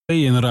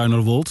In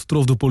Ruinerwold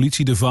trof de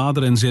politie de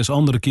vader en 6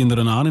 andere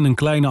kinderen aan in een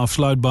kleine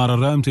afsluitbare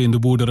ruimte in de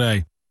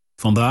boerderij.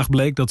 Vandaag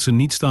bleek dat ze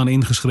niet staan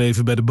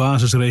ingeschreven bij de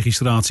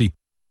basisregistratie.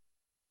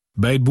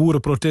 Bij het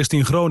boerenprotest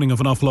in Groningen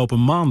van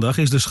afgelopen maandag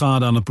is de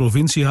schade aan het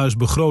provinciehuis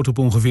begroot op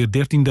ongeveer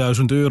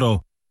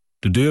 €13.000.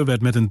 De deur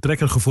werd met een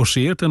trekker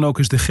geforceerd en ook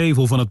is de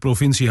gevel van het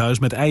provinciehuis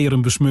met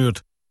eieren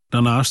besmeurd.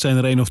 Daarnaast zijn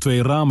er 1 of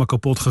 2 ramen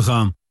kapot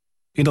gegaan.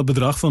 In dat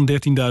bedrag van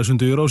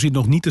 €13.000 zit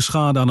nog niet de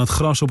schade aan het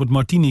gras op het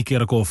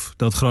Martini-kerkhof.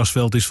 Dat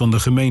grasveld is van de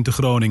gemeente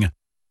Groningen.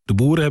 De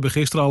boeren hebben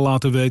gisteren al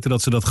laten weten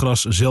dat ze dat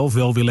gras zelf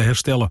wel willen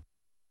herstellen.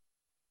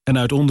 En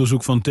uit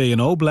onderzoek van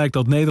TNO blijkt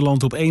dat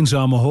Nederland op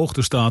eenzame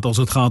hoogte staat als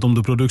het gaat om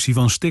de productie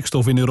van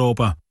stikstof in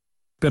Europa.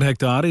 Per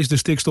hectare is de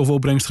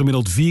stikstofopbrengst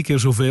gemiddeld 4 keer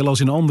zoveel als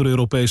in andere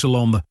Europese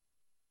landen.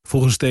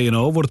 Volgens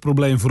TNO wordt het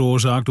probleem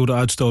veroorzaakt door de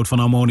uitstoot van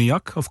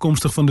ammoniak,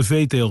 afkomstig van de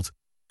veeteelt.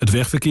 Het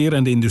wegverkeer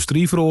en de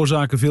industrie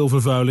veroorzaken veel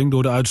vervuiling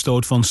door de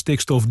uitstoot van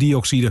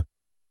stikstofdioxide.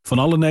 Van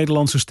alle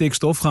Nederlandse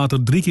stikstof gaat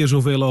er 3 keer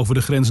zoveel over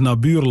de grens naar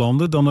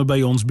buurlanden dan er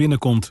bij ons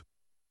binnenkomt.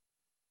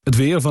 Het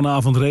weer,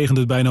 vanavond regent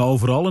het bijna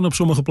overal en op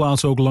sommige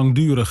plaatsen ook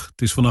langdurig.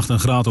 Het is vannacht een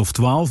graad of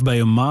 12 bij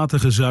een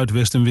matige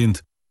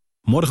zuidwestenwind.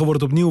 Morgen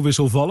wordt het opnieuw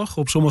wisselvallig.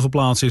 Op sommige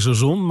plaatsen is er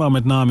zon, maar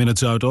met name in het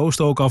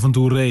zuidoosten ook af en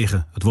toe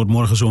regen. Het wordt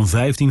morgen zo'n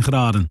 15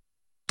 graden.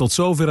 Tot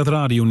zover het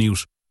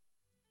radionieuws.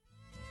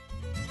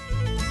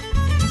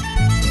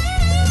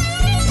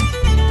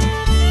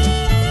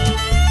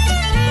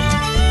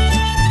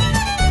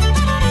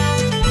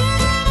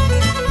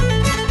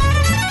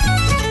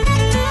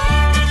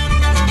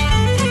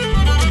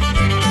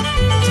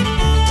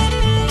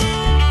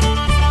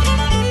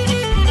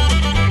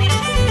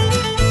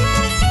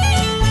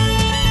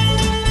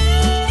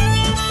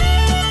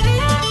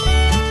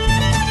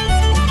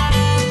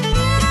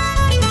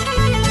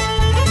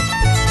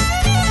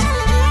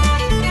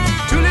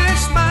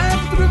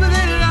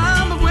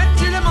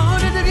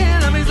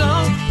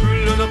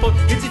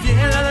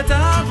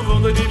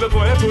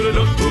 Pour le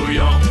lot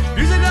bouillant.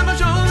 Plus c'est de la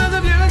machine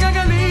de vieux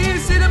cacalis,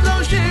 c'est de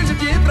plancher, de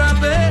pieds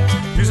frappés.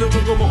 Plus au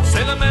bout comment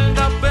c'est la mêle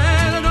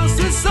d'appel,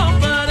 danser sans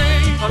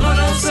pareil. Alors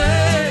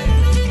danser,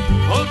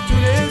 oh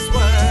tous les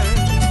soirs.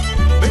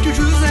 Mais que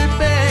je vous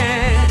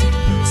épais,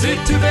 si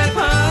tu veux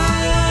pas.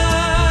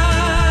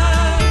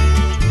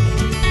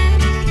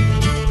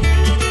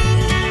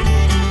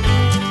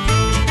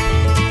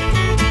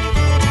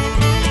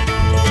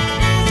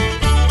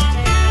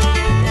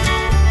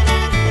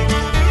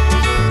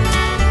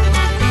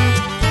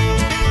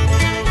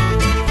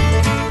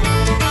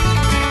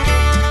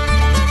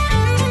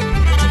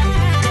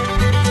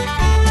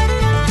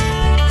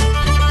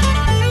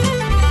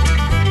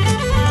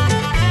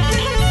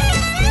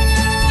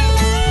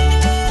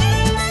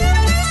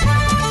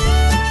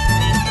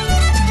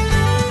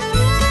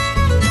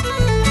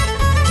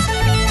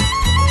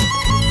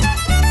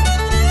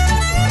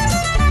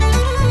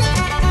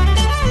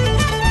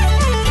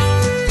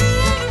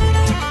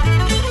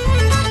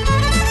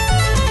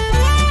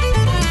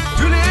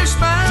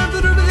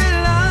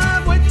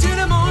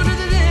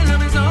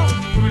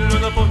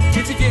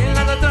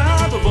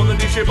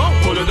 C'est bon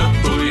pour le lot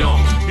bouillant.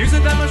 Il se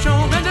tape un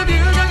champ, mais de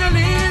vieux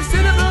gagalis,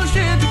 c'est de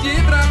plancher, de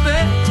pieds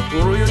frappés.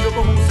 Pour eux, je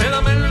commence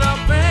la mêle la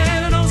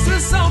peine, danser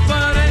sans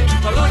pareil.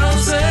 Alors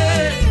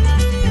danser,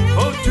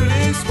 oh tous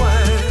les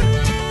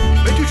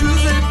soirs. Mais tu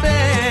joues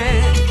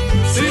épais,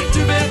 si tu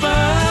veux pas.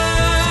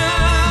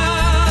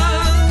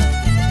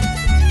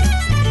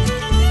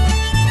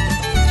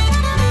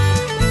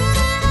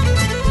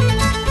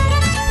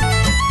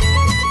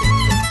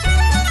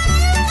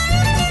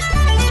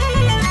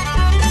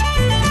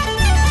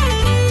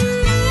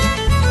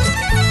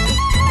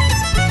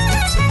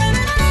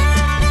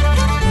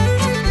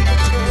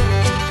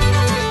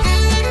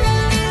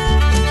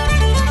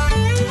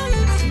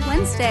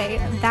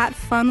 That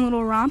fun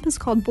little romp is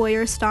called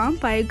Boyer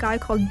Stomp by a guy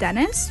called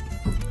Dennis.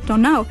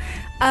 Don't know.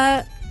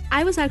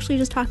 I was actually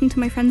just talking to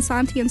my friend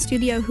Santi in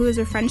studio, who is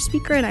a French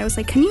speaker, and I was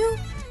like, can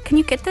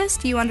you get this?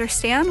 Do you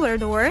understand? What are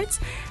the words?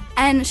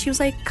 And she was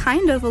like,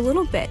 kind of, a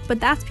little bit, but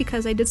that's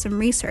because I did some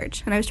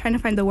research and I was trying to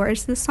find the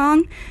words to the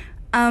song.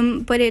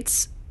 But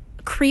it's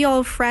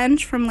Creole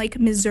French from like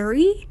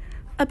Missouri.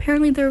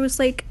 Apparently there was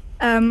like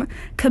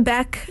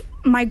Quebec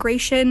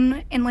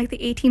migration in like the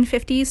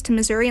 1850s to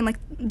Missouri, and like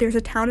there's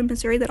a town in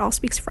Missouri that all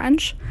speaks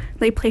French.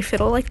 They play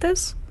fiddle like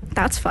this.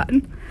 That's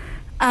fun.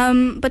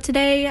 But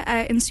today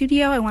in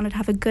studio, I wanted to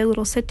have a good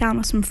little sit down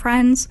with some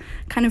friends,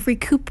 kind of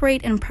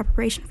recuperate in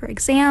preparation for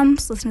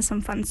exams, listen to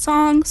some fun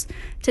songs.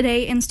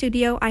 Today in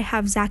studio, I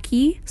have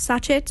Zaki,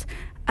 Sachit,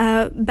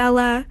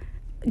 Bella,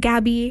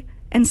 Gabby,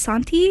 and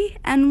Santi,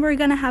 and we're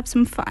gonna have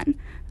some fun.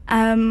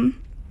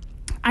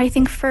 I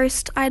think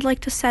first I'd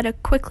like to set a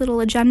quick little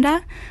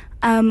agenda.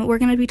 We're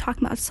going to be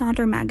talking about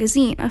Sonder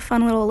Magazine, a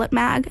fun little lit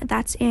mag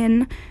that's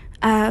in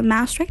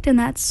Maastricht, and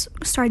that's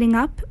starting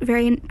up.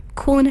 Very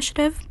cool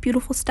initiative,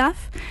 beautiful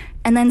stuff.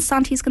 And then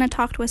Santi's going to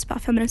talk to us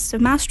about Feminists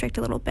of Maastricht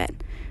a little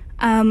bit.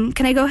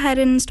 Can I go ahead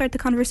and start the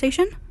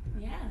conversation?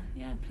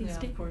 Yeah, please.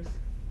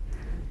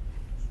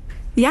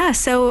 Yeah,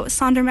 so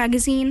Sonder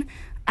Magazine,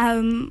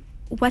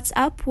 what's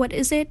up? What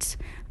is it?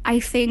 I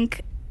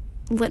think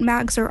lit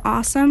mags are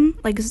awesome.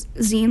 Like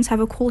zines have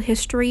a cool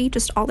history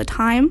just all the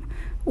time.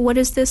 What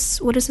is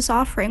this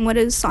offering? What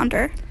is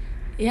Sonder?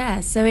 Yeah,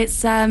 so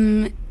it's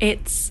a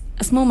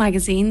small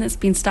magazine that's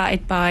been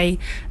started by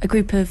a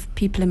group of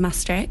people in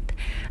Maastricht.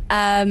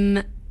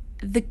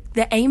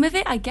 The aim of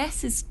it, I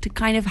guess, is to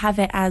kind of have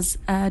it as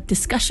a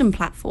discussion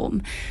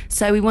platform.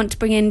 So we want to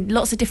bring in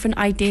lots of different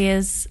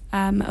ideas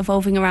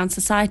evolving around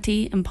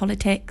society and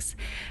politics,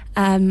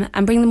 and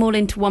bring them all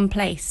into one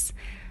place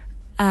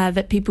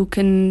that people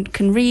can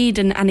read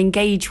and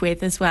engage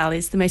with as well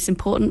is the most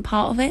important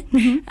part of it.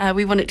 Mm-hmm.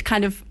 We want it to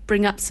kind of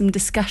bring up some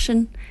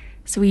discussion.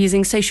 So we're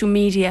using social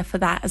media for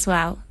that as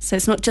well. So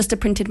it's not just a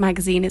printed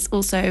magazine, it's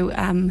also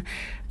an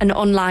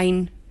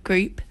online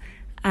group.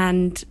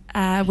 And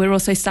we're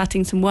also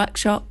starting some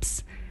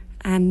workshops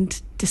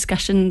and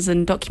discussions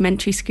and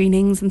documentary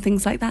screenings and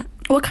things like that.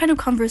 What kind of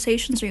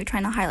conversations are you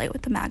trying to highlight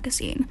with the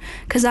magazine?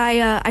 Because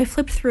I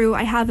flipped through,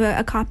 I have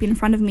a copy in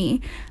front of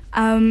me,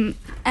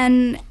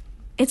 and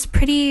it's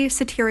pretty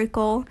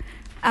satirical.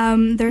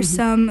 There's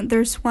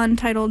one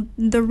titled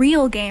 "The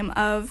Real Game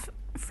of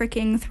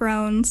Fricking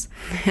Thrones."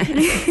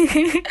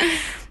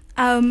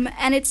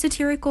 And it's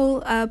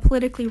satirical,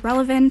 politically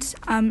relevant,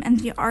 and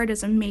the art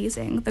is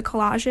amazing. The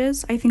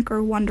collages, I think,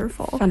 are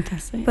wonderful.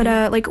 Fantastic.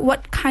 But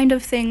what kind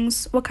of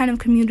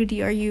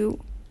community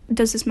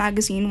does this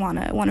magazine want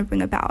to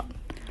bring about?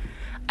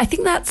 I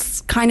think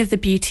that's kind of the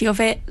beauty of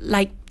it.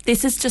 Like,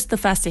 this is just the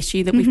first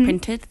issue that we've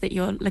printed that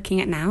you're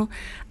looking at now,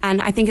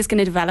 and I think it's going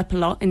to develop a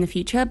lot in the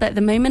future. But at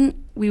the moment,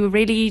 we were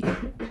really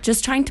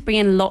just trying to bring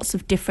in lots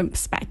of different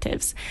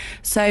perspectives.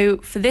 So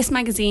for this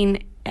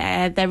magazine,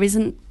 there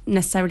isn't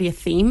necessarily a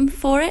theme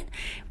for it.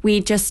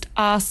 We just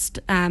asked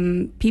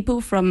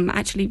people from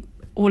actually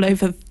all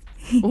over,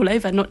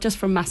 not just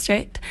from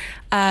Maastricht,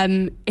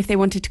 if they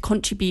wanted to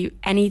contribute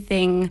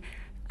anything,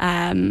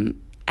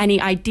 any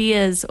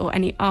ideas or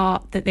any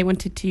art that they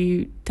wanted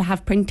to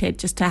have printed,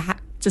 just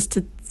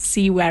to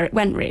see where it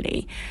went,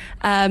 really.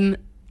 And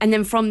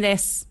then from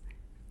this,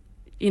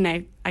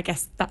 I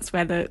guess that's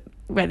where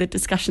the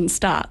discussion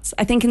starts.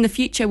 I think in the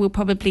future we'll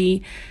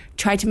probably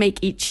try to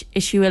make each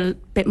issue a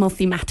bit more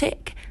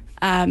thematic,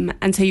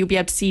 and so you'll be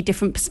able to see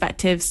different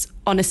perspectives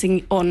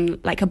on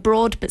like a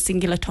broad but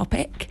singular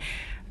topic.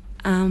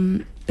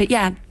 But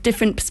yeah,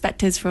 different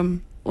perspectives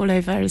from all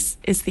over is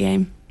the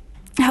aim.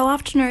 How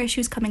often are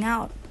issues coming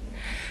out?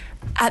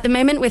 At the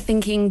moment, we're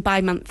thinking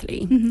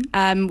bi-monthly.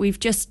 Mm-hmm. We've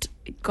just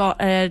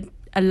got a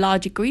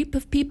larger group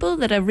of people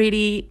that are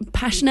really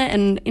passionate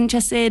and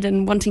interested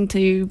and wanting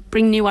to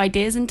bring new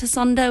ideas into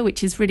Sonder,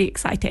 which is really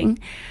exciting.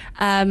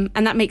 And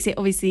that makes it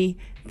obviously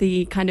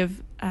the kind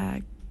of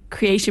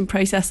creation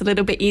process a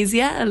little bit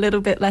easier, a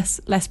little bit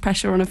less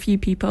pressure on a few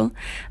people.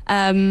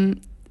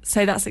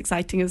 So that's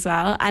exciting as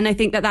well. And I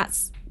think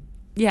that's,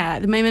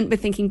 at the moment we're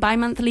thinking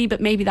bi-monthly,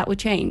 but maybe that will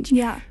change.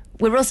 Yeah.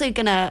 We're also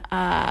going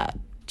to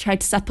try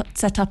to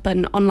set up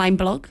an online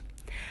blog.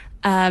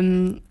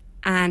 And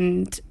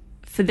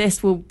for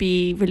this, we'll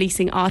be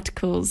releasing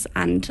articles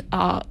and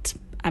art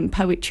and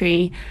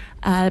poetry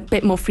a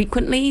bit more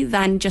frequently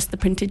than just the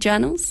printed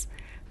journals.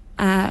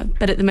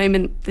 But at the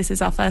moment, this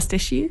is our first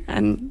issue,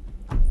 and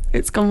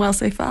it's gone well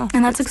so far.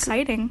 And that's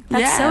exciting.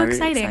 That's so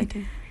exciting. Really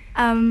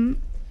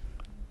exciting.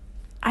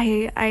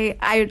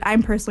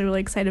 I'm personally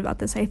really excited about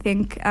this. I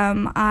think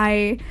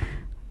I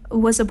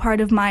was a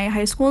part of my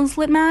high school's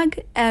lit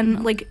mag,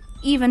 and like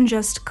even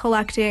just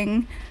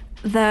collecting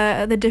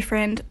the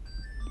different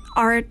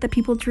art that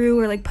people drew,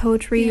 or like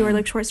poetry, or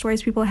like short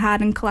stories people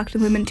had, and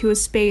collecting them into a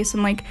space,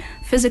 and like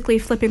physically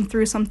flipping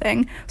through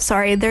something.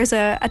 Sorry, there's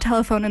a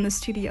telephone in the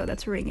studio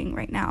that's ringing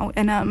right now,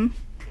 and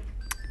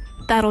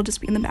that'll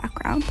just be in the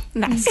background.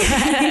 Nice.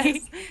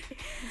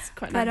 It's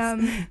quite but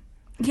nice.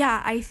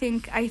 Yeah, I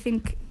think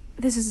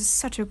this is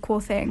such a cool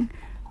thing.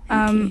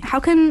 How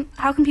can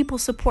people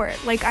support?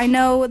 Like, I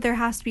know there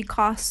has to be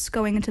costs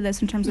going into this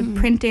in terms of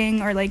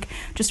printing or like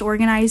just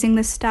organizing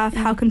this stuff.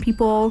 How can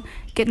people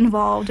get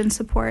involved and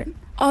support?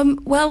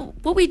 Well,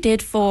 what we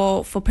did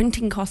for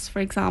printing costs,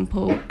 for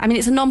example, I mean,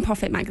 it's a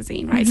non-profit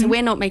magazine, right? So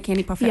we're not making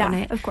any profit on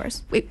it. Yeah, of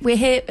course. We're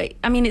here.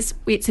 I mean,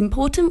 it's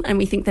important, and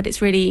we think that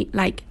it's really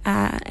like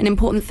an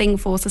important thing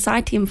for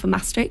society and for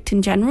Maastricht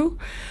in general.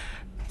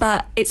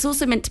 But it's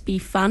also meant to be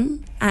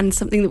fun and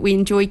something that we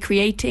enjoy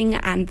creating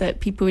and that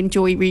people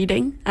enjoy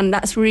reading, and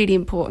that's really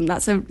important.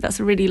 That's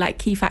a really like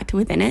key factor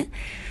within it.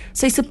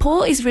 So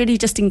support is really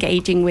just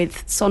engaging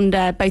with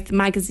Sonder, both the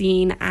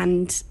magazine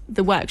and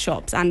the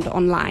workshops and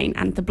online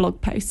and the blog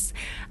posts.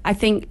 I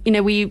think,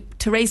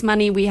 to raise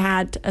money, we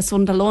had a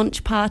Sonder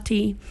launch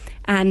party,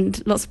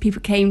 and lots of people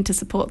came to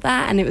support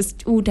that, and it was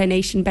all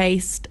donation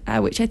based,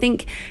 which I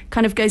think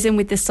kind of goes in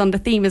with this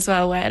Sonder theme as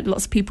well, where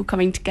lots of people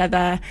coming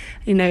together.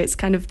 It's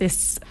kind of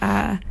this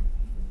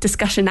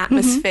discussion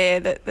atmosphere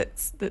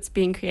that's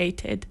being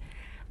created,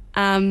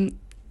 and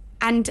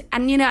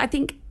I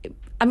think,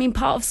 I mean,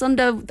 part of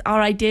Sonder,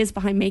 our ideas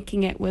behind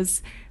making it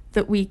was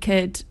that we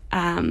could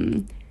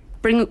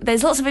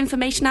there's lots of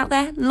information out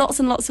there, lots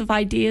and lots of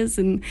ideas,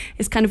 and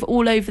it's kind of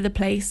all over the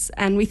place.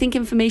 And we think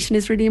information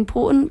is really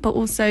important, but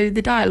also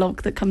the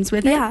dialogue that comes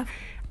with it.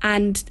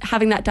 And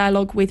having that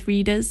dialogue with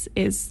readers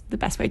is the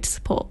best way to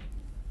support.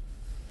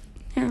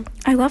 Yeah.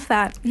 I love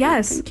that.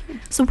 Yes.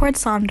 Support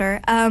Sonder.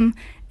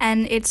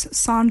 And it's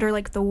Sonder,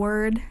 like the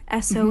word,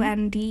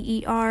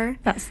 Sonder.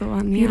 That's the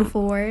one.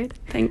 Beautiful word.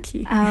 Thank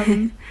you.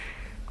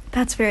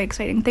 That's very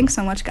exciting. Thanks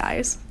so much,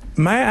 guys.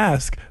 May I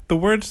ask, the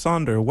word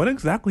Sonder, what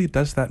exactly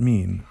does that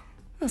mean?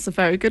 That's a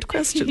very good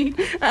question.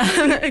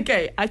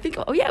 Okay, I think.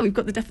 Oh yeah, we've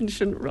got the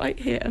definition right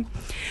here.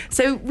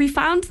 So we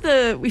found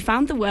the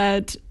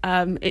word.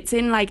 It's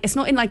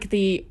not in like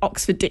the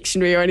Oxford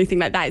Dictionary or anything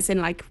like that. It's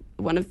in like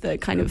one of the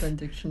kind of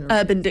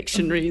urban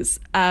dictionaries.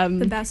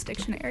 The best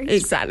dictionaries.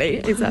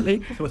 Exactly.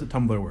 So it's a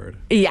Tumblr word.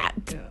 Yeah.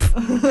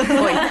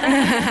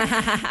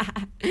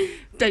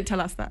 Don't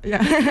tell us that.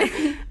 Yeah.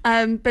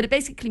 But it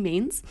basically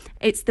means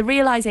it's the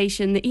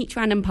realization that each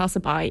random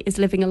passerby is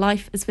living a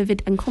life as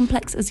vivid and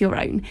complex as your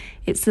own.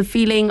 It's the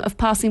feeling of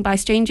passing by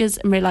strangers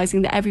and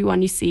realizing that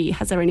everyone you see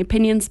has their own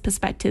opinions,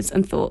 perspectives,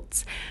 and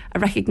thoughts. A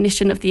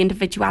recognition of the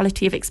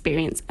individuality of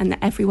experience and that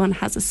everyone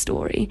has a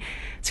story.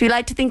 So we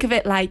like to think of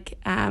it like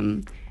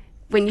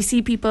when you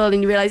see people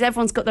and you realise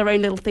everyone's got their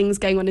own little things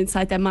going on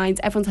inside their minds,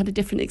 everyone's had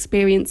different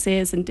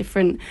experiences and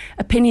different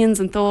opinions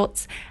and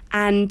thoughts,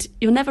 and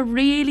you'll never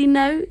really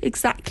know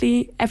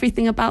exactly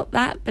everything about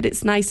that, but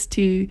it's nice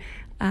to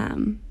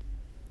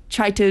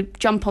try to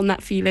jump on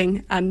that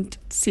feeling and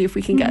see if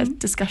we can get a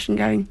discussion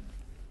going.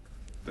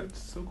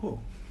 That's so cool.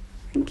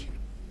 Thank you.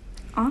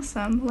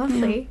 Awesome.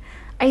 Lovely. Yeah.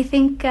 I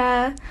think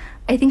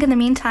in the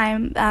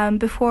meantime,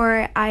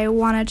 before I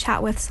want to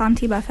chat with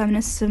Santi about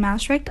Feminists of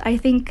Maastricht, I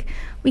think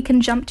we can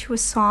jump to a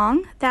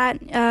song that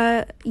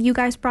you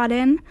guys brought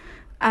in.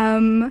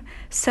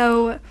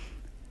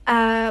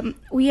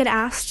 We had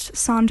asked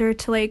Sonder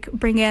to like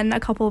bring in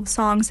a couple of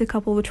songs, a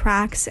couple of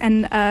tracks,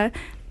 and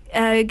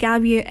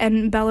Gabby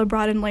and Bella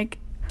brought in like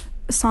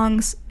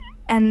songs,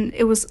 and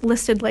it was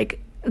listed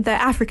like the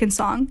African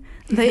song,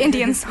 the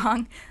Indian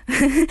song,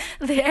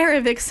 the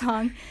Arabic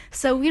song.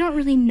 So we don't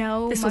really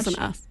know much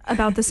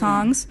about the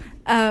songs.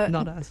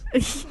 Not us.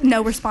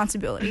 No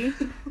responsibility.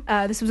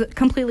 This was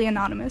completely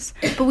anonymous.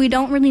 But we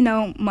don't really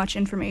know much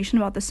information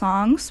about the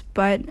songs,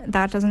 but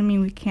that doesn't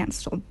mean we can't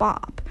still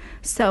bop.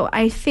 So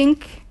I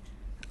think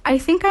I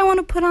want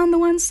to put on the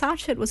one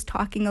Sachet was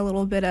talking a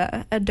little bit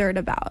of dirt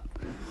about.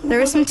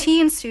 There was some tea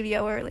in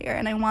studio earlier,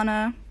 and I want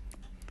to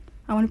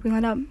bring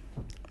that up.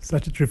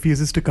 Sachet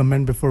refuses to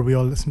comment before we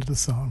all listen to the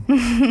song.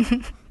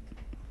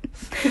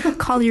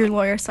 Call your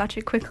lawyer,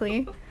 Sachet,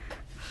 quickly.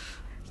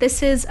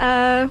 This is,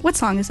 what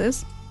song is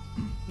this?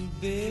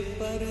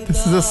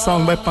 This is a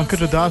song by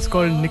Pankaj Udas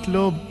called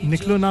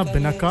Niklo Na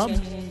Benakab.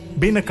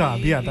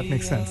 Benakab, yeah, that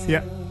makes sense.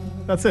 Yeah,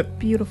 that's it.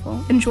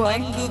 Beautiful.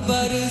 Enjoy.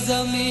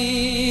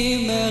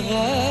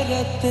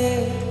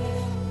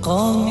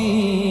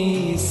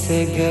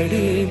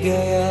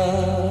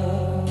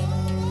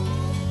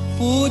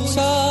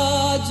 पूछा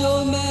जो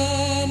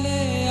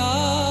मैंने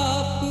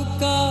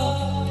आपका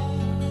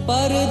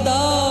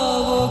पर्दा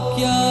वो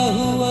क्या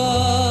हुआ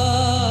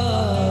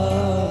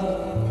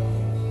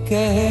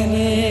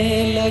कहने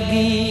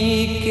लगी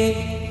कि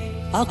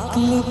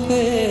अक्ल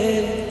पे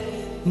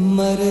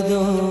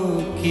मर्दों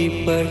की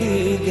पड़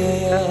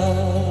गया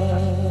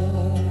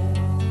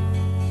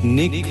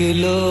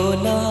निकलो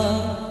ना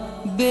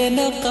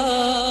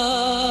बेनकाब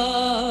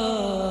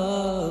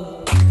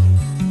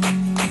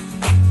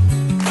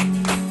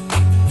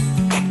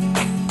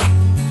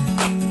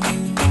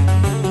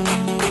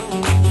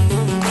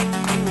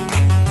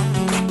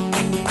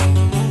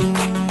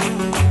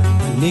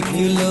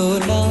निकलो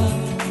ना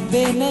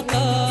बेनकाब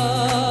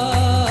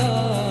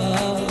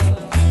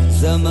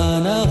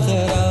ज़माना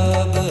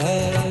ख़राब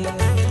है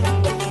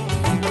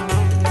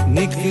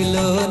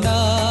निकलो ना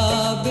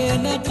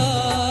बेनकाब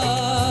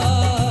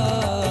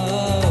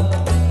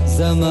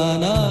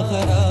ज़माना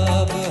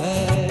ख़राब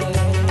है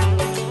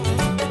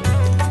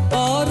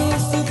और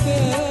उस पे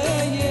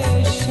ये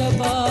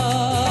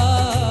शबाब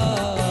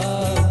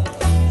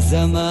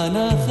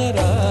ज़माना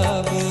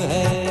ख़राब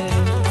है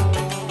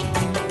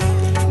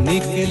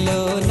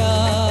निकलो ना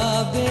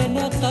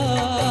बेनकाब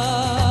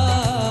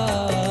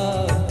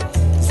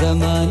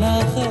ज़माना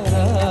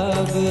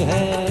ख़राब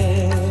है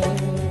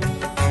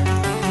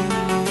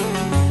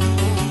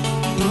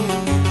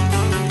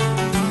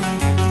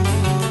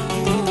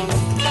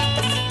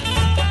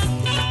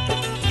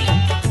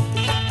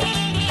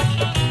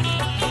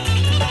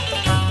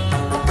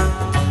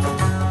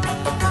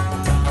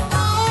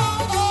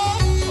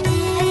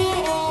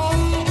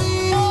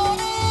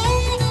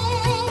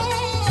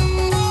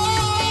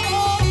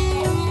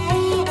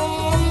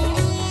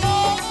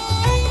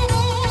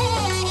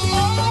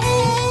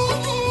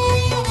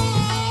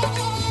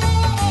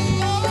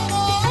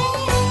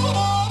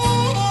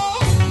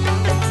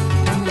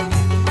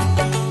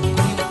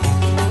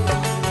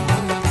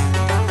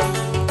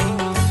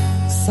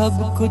सब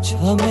कुछ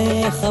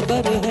हमें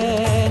खबर है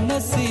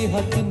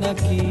नसीहत न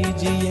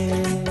कीजिए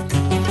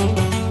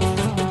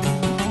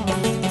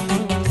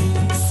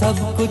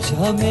सब कुछ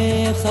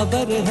हमें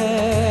खबर है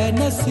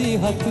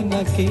नसीहत न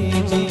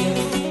कीजिए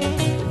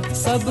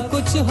सब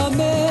कुछ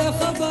हमें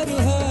खबर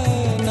है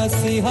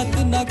नसीहत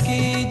न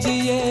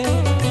कीजिए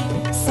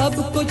सब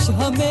कुछ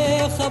हमें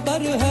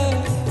खबर है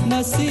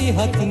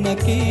नसीहत न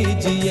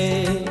कीजिए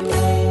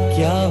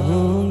क्या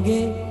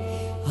होंगे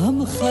हम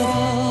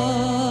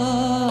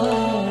खराब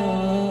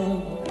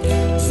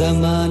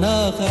ज़माना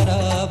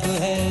खराब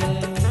है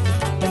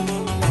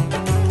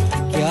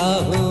क्या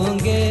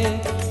होंगे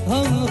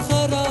हम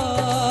खराब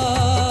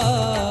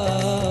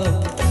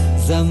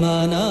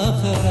ज़माना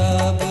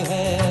खराब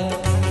है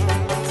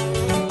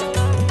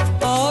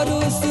और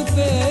उस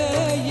पे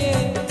ये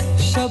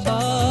शबाब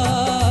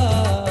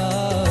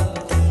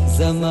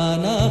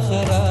ज़माना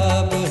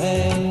खराब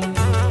है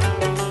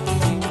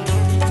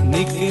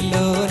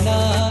निकलो ना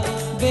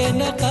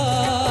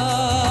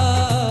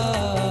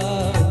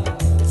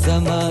बेनकाब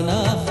ज़माना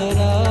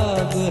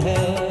खराब है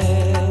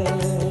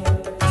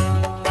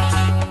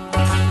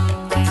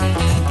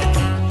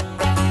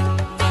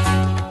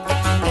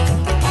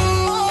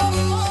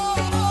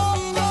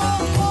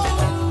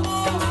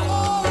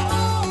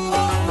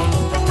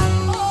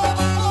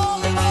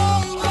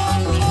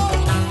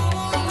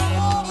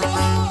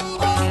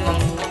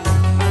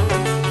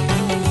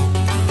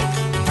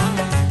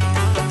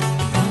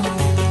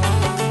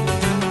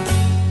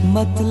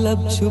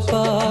मतलब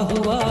छुपा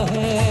हुआ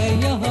है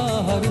यहाँ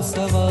हर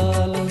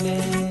सवाल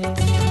में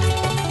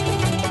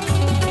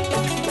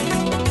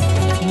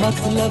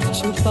मतलब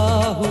छुपा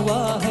हुआ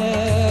है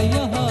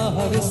यहाँ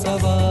हर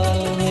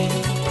सवाल में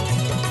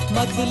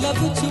मतलब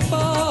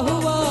छुपा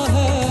हुआ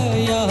है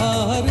यहाँ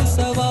हर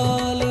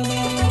सवाल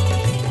में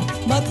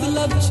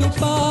मतलब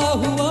छुपा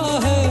हुआ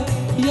है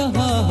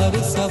यहाँ हर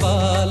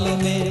सवाल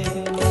में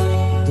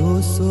दो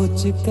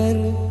सोच कर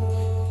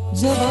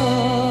जवाब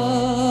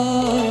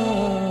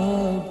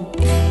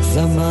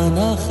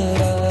ज़माना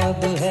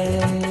खराब है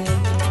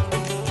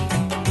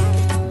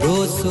दो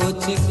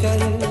सोच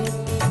कर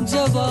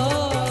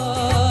जवाब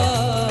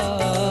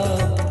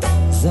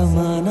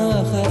ज़माना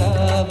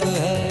खराब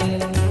है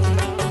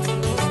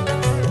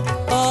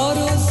और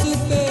उस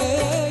पे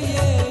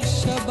ये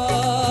शबाब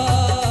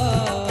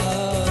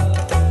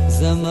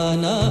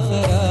ज़माना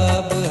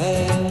खराब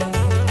है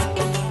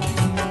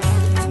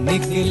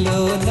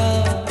निकलो ना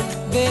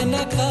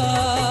बेनकाब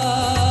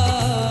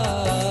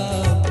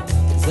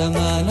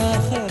ज़माना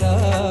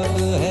खराब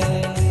है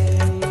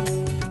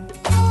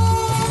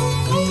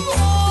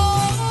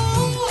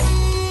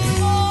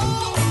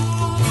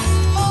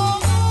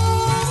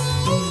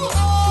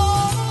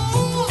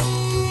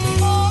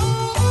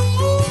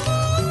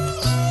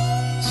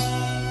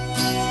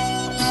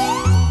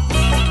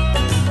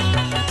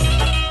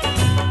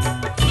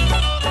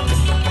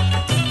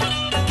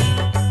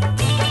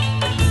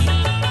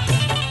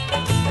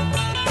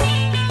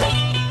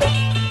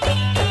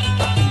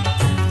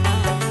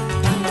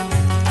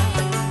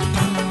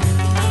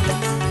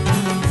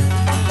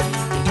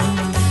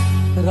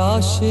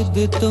राशिद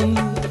तुम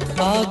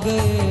आ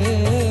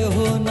गए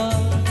हो ना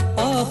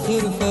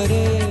आखिर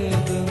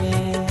फरेब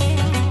में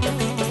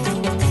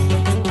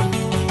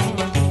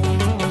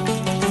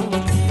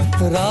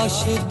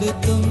राशिद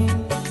तुम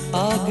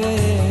आ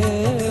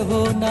गए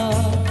हो ना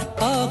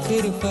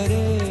आखिर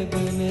फरेब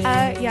में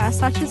Yeah,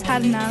 Sachi's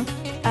had enough.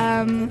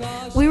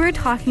 We were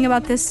talking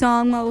about this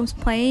song while it was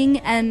playing,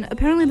 and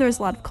apparently there's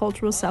a lot of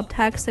cultural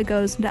subtext that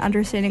goes into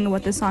understanding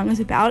what this song is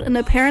about, and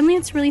apparently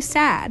it's really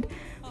sad.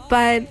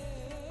 But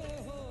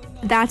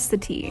that's the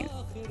tea.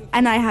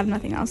 And I have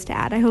nothing else to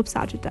add. I hope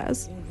Sajid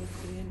does.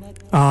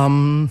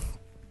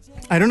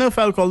 I don't know if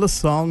I'll call the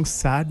song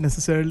sad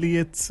necessarily.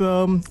 It's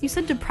You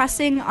said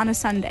depressing on a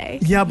Sunday.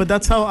 yeah, but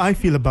that's how I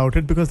feel about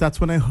it because that's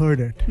when I heard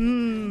it.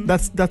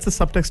 That's the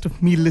subtext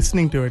of me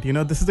listening to it. You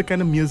know, this is the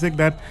kind of music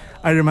that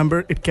I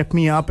remember it kept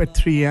me up at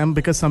 3 a.m.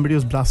 because somebody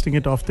was blasting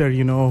it off their,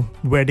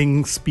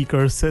 wedding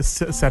speaker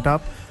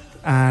setup.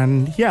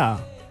 And yeah,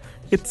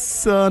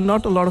 it's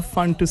not a lot of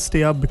fun to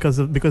stay up because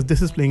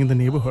this is playing in the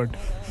neighborhood.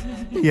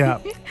 Yeah.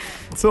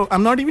 So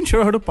I'm not even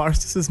sure how to parse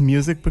this as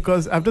music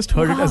because I've just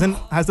heard it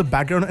as a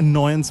background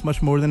annoyance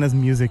much more than as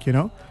music,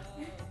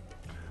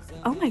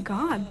 Oh my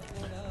god.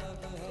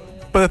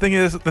 But the thing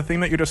is, the thing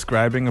that you're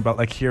describing about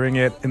like hearing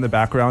it in the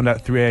background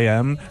at 3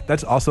 a.m.,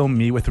 that's also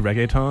me with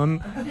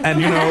reggaeton.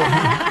 And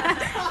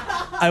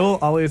I will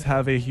always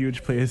have a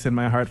huge place in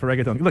my heart for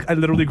reggaeton. Look, I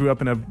literally grew up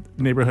in a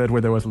neighborhood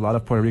where there was a lot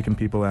of Puerto Rican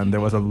people and there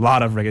was a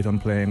lot of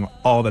reggaeton playing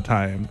all the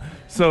time.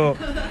 So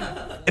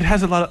it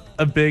has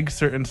a big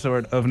certain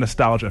sort of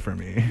nostalgia for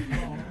me.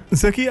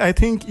 Zaki, I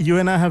think you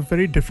and I have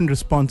very different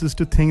responses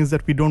to things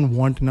that we don't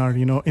want in our,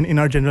 in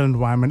our general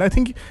environment. I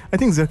think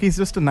Zaki is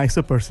just a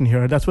nicer person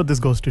here. That's what this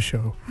goes to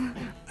show.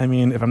 I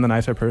mean, if I'm the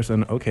nicer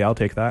person, okay, I'll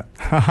take that.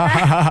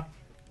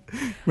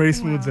 Very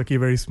smooth, Wow. Zaki,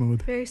 very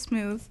smooth. Very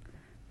smooth.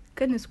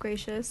 Goodness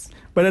gracious.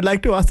 But I'd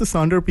like to ask the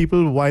Sounder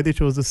people why they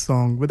chose this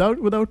song without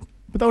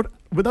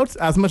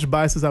as much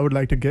bias as I would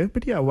like to give.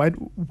 But yeah,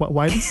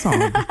 why this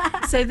song?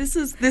 So this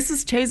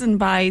was chosen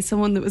by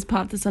someone that was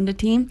part of the Sunday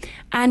team,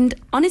 and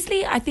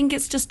honestly, I think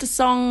it's just a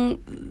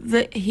song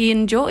that he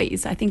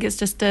enjoys. I think it's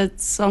just a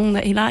song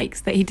that he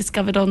likes, that he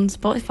discovered on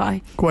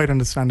Spotify, Quite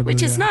understandable.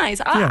 which is yeah.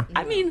 nice. Yeah.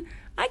 I mean,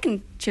 I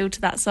can chill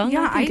to that song.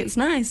 Yeah, I think it's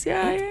nice.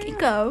 Yeah, It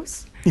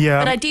goes. Yeah.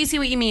 But I do see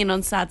what you mean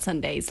on sad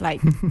Sundays, like.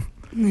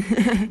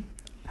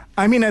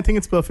 I mean, I think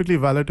it's perfectly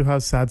valid to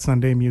have sad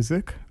Sunday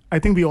music. I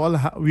think we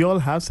all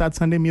have sad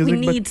Sunday music.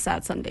 We but need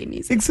sad Sunday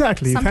music.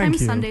 exactly. Thank Sometimes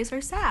you. Sundays are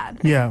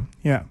sad. Yeah,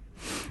 yeah.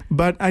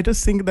 But I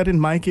just think that in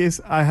my case,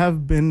 I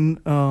have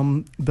been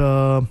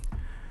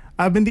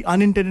I've been the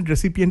unintended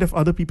recipient of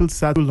other people's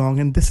sad too long,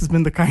 and this has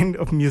been the kind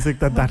of music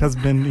that has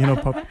been,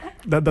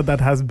 that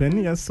has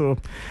been. Yes, so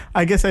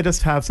I guess I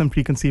just have some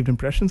preconceived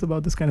impressions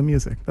about this kind of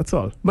music. That's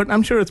all. But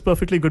I'm sure it's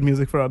perfectly good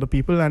music for other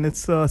people, and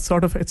it's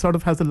sort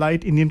of has a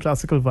light Indian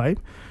classical vibe,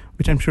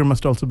 which I'm sure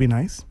must also be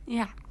nice.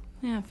 Yeah,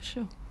 for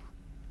sure.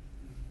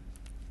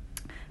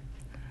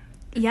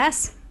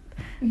 Yes.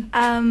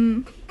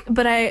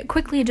 But I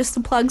quickly, just to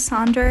plug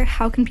Sonder,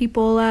 how can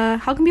people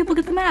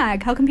get the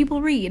mag? How can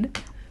people read?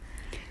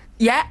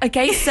 Yeah,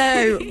 okay,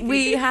 so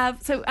we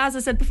have, so as I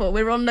said before,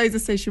 we're on loads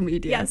of social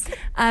media. Yes.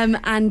 And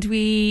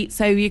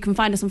so you can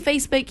find us on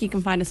Facebook, you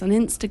can find us on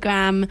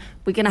Instagram,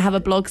 we're going to have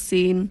a blog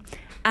soon.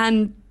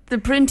 And the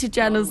printed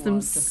journals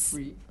themselves.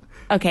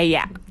 Okay,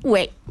 yeah,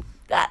 wait,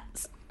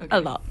 that's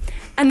a lot.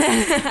 And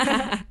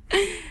then,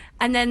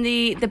 and then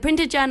the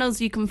printed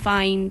journals you can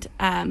find,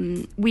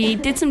 we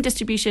did some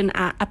distribution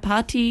at a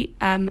party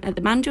at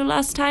the Mandrel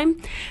last time.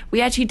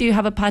 We actually do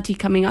have a party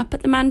coming up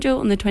at the Mandrel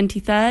on the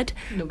 23rd.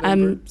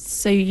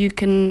 So you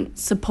can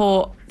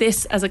support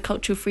this as a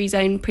cultural free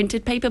zone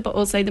printed paper, but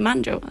also the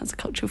Mandrel as a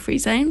cultural free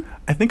zone.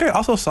 I think I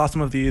also saw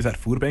some of these at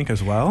Food Bank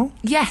as well.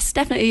 Yes,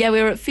 definitely. Yeah,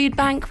 we were at Food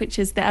Bank, which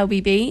is the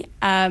LBB.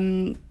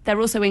 They're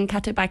also in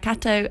Cato by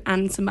Cato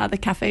and some other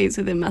cafes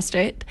within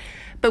Maastricht.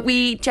 But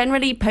we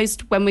generally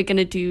post when we're going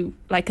to do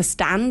like a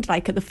stand,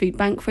 like at the Food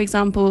Bank, for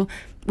example.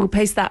 We'll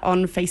post that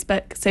on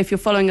Facebook. So if you're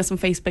following us on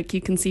Facebook,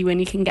 you can see when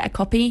you can get a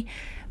copy.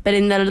 But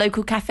in the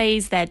local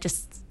cafes, they're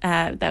just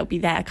they'll be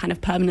there kind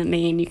of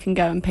permanently, and you can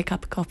go and pick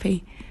up a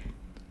copy.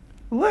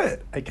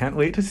 Lit. I can't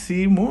wait to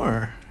see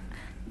more.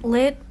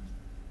 Lit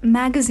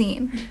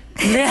magazine.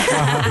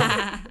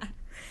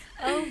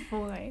 Oh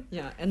boy.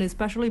 Yeah, and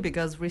especially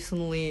because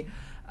recently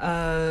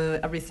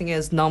everything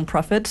is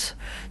non-profit,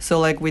 so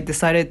like we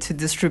decided to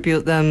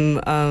distribute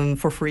them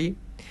for free.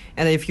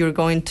 And if you're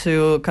going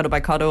to Cato by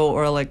Cato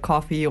or like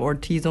Coffee or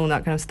T-Zone,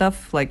 that kind of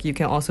stuff, like you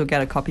can also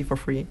get a copy for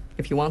free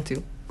if you want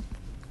to.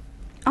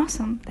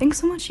 Awesome. Thanks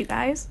so much, you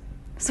guys.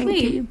 Sweet.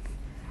 Thank you.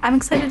 I'm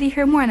excited to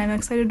hear more, and I'm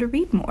excited to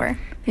read more.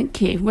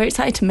 Thank you. We're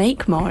excited to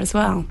make more as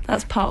well.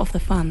 That's part of the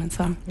fun as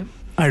well. Yep.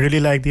 I really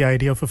like the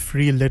idea of a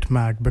free lit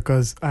mag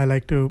because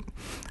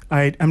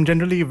I'm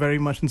generally very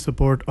much in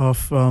support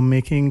of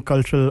making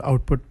cultural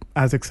output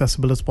as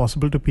accessible as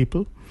possible to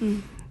people.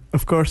 Mm.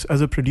 Of course,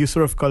 as a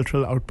producer of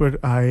cultural output,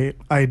 I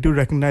do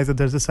recognize that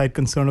there's a side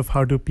concern of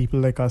how do people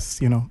like us,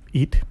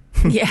 eat.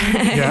 Yeah.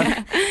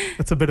 Yeah,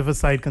 that's a bit of a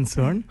side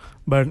concern,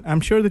 but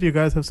I'm sure that you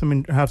guys have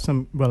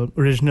some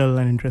original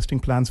and interesting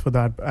plans for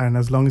that. And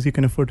as long as you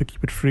can afford to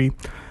keep it free,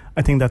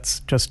 I think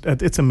that's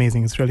it's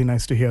amazing. It's really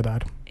nice to hear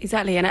that.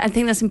 Exactly, and I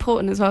think that's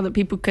important as well, that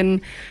people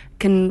can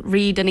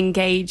read and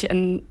engage,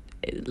 and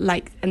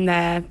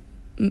their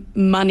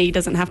money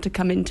doesn't have to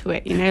come into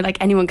it. Like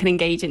anyone can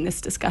engage in this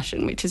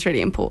discussion, which is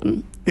really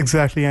important.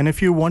 Exactly, and if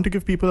you want to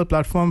give people a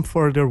platform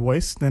for their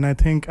voice, then I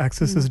think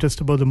access is just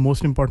about the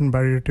most important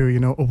barrier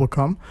to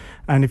overcome.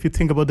 And if you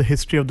think about the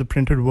history of the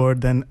printed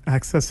word, then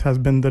access has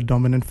been the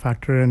dominant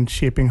factor in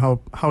shaping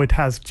how it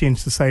has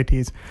changed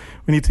societies.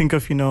 When you think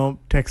of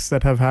texts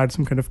that have had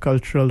some kind of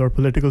cultural or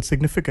political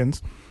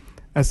significance,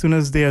 as soon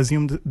as they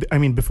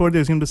before they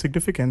assumed the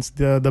significance,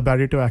 the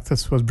barrier to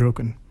access was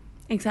broken.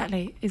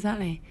 Exactly,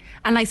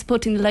 and like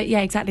supporting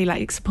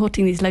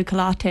supporting these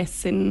local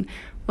artists in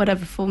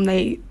whatever form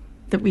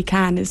that we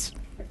can is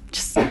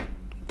just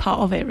part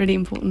of it. Really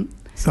important.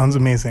 Sounds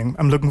amazing.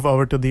 I'm looking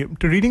forward to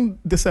reading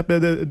this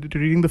episode, to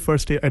reading the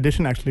first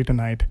edition actually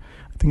tonight.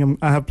 I think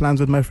I have plans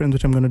with my friends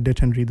which I'm going to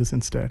ditch and read this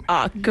instead.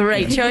 Ah,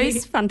 great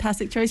choice,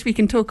 fantastic choice. We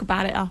can talk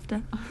about it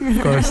after.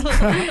 Of course.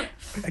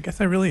 I guess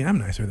I really am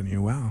nicer than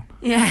you. Wow.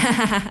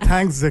 Yeah.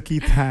 Thanks, Zaki.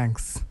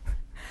 Thanks.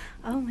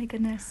 Oh my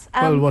goodness.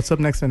 Well, what's up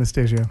next,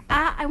 Anastasia?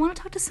 I want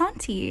to talk to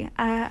Santi.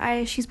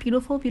 She's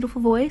beautiful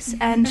voice,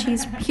 and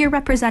she's here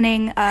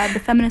representing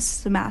the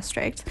feminists of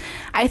Maastricht.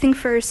 I think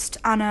first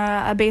on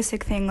a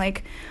basic thing,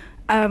 like,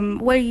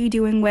 what are you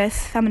doing with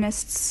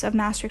feminists of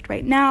Maastricht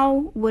right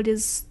now? What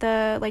is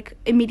the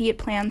immediate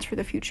plans for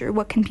the future?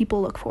 What can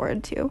people look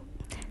forward to?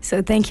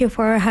 So thank you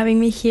for having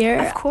me here.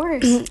 Of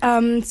course.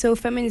 So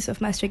Feminists of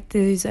Maastricht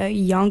is a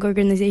young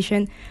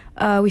organization.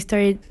 We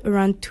started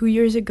around 2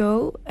 years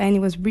ago, and it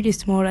was really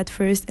small at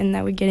first, and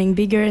now we're getting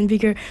bigger and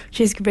bigger, which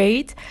is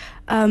great.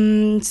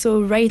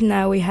 So right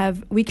now we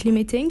have weekly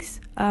meetings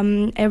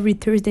every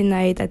Thursday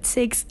night at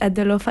 6 at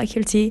the Law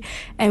Faculty,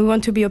 and we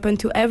want to be open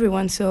to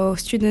everyone. So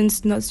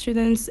students, not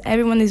students,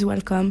 everyone is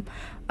welcome.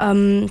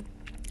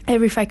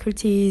 every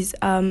faculties,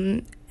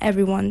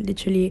 everyone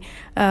literally.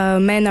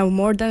 Men are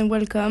more than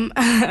welcome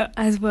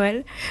as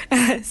well.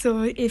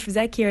 So if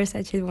Zaki or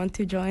Sachit want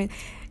to join,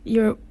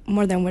 you're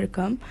more than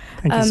welcome.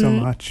 Thank you so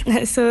much.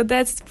 So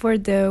that's for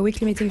the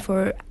weekly meeting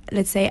for,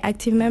 let's say,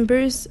 active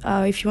members.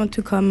 If you want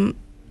to come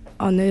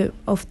on a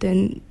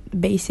often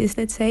basis,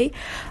 let's say.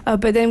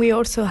 But then we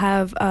also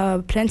have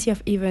plenty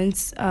of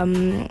events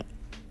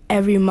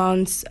every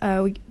month.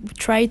 We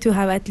try to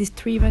have at least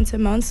 3 events a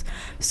month.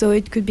 So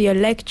it could be a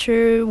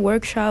lecture,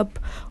 workshop,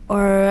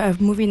 or a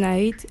movie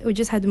night. We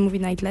just had a movie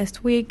night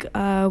last week.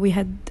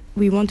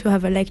 We want to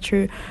have a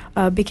lecture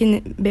in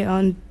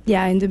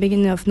the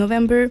beginning of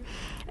November.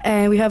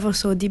 And we have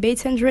also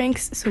debates and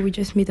drinks. So we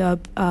just meet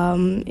up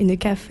in a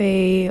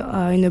cafe,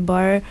 in a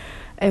bar,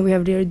 and we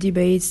have little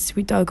debates.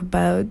 We talk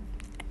about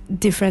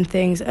different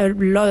things, a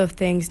lot of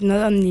things, not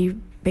only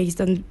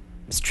based on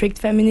strict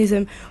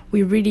feminism.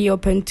 We're really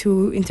open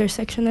to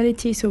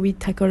intersectionality, so we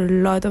tackle a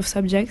lot of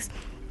subjects,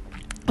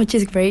 which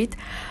is great.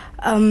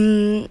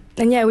 And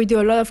yeah, we do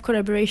a lot of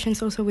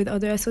collaborations also with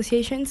other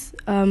associations,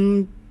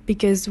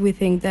 because we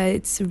think that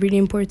it's really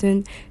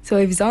important. So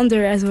if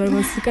Zander as well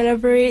wants to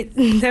collaborate,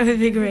 that would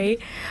be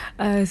great.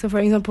 So for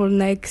example,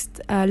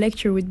 next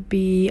lecture would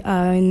be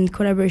in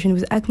collaboration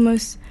with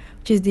ACMOS,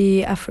 which is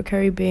the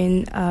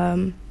Afro-Caribbean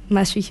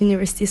Maastricht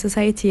University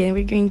Society, and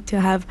we're going to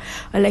have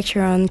a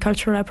lecture on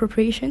cultural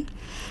appropriation.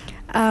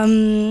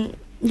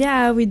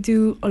 Yeah, we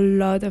do a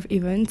lot of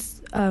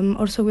events.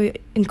 Also,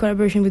 in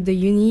collaboration with the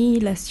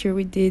uni, last year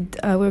we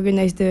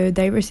organized the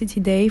Diversity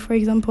Day, for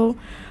example,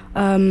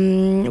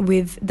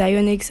 with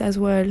Dionix as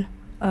well.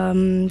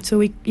 So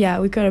we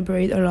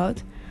collaborate a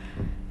lot,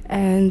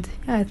 and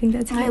yeah, I think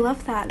that's it. I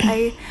love that.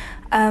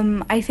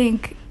 I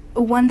think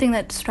one thing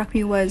that struck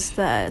me was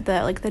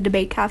the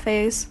debate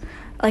cafes.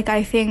 Like,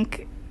 I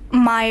think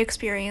my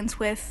experience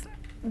with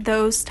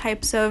those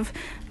types of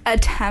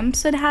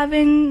attempts at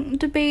having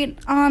debate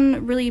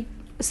on really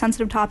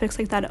sensitive topics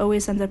like that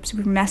always ends up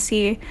super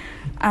messy.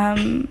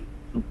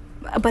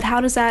 But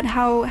how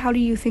do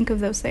you think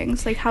of those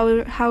things? Like,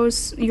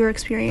 how's your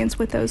experience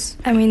with those?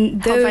 I mean,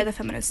 held by the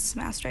Feminists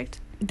Maastricht?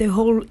 The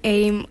whole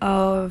aim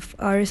of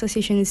our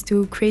association is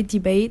to create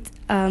debate.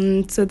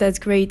 So that's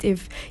great.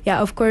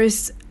 Of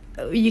course,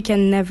 you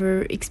can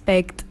never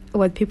expect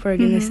what people are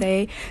going to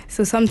say.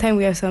 So sometimes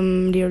we have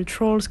some little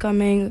trolls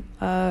coming,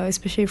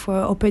 especially for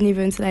open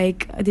events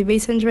like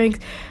debates and drinks.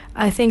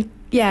 I think,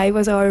 it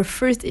was our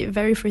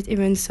very first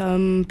event.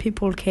 Some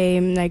people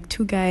came, like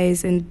 2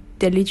 guys, and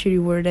they literally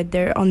were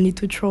there only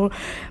to troll.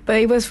 But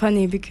it was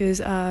funny because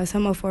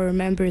some of our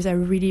members are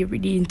really,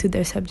 really into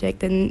their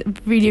subject and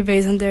really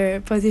based on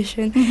their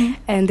position.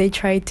 And they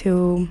try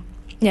to...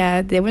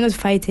 Yeah, they were not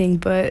fighting,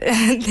 but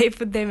they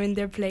put them in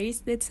their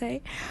place, let's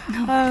say.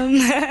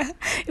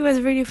 It was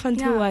really fun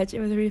to watch.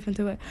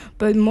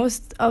 But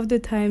most of the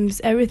times,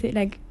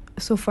 everything,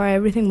 so far,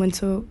 everything went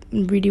so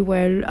really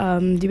well.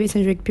 Debates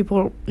and drink,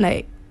 people,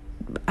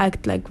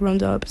 act like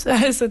grown-ups.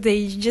 So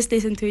they just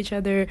listen to each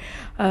other.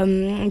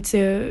 It's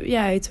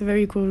a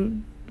very cool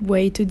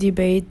way to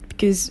debate,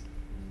 because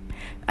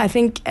I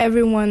think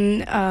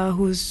everyone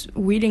who's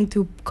willing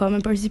to come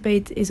and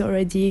participate is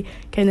already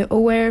kind of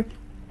aware.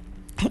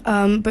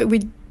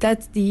 But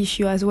that's the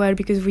issue as well,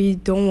 because we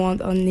don't want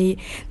only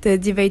the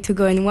debate to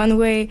go in one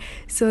way.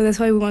 So that's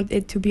why we want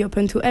it to be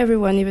open to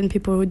everyone, even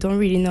people who don't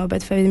really know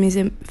about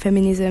feminism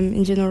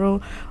in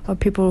general, or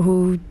people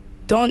who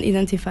don't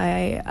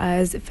identify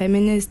as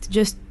feminists,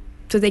 just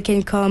so they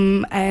can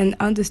come and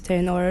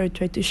understand or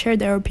try to share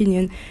their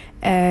opinion,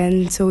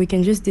 and so we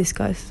can just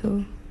discuss.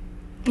 So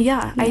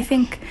yeah. I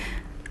think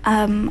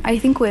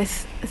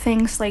with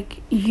things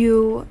like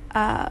you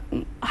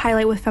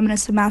highlight with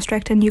Feminists of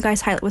Maastricht and you guys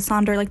highlight with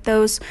Zander, like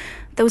those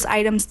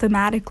items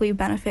thematically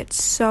benefit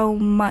so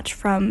much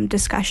from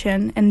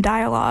discussion and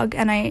dialogue,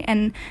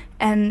 and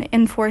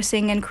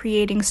enforcing and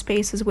creating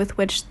spaces with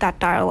which that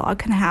dialogue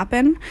can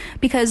happen,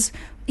 because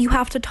you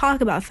have to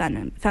talk about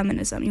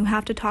feminism. You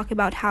have to talk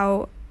about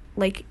how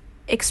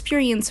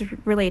experiences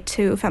relate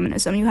to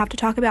feminism. You have to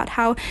talk about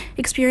how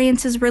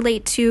experiences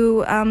relate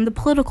to the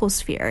political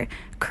sphere,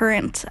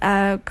 current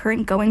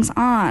goings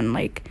on.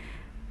 Like,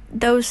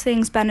 those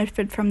things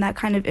benefit from that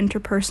kind of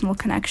interpersonal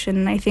connection,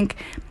 and I think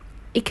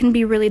it can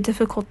be really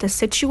difficult to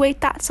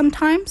situate that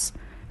sometimes.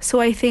 So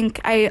I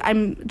think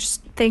I'm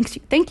just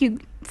thank you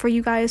for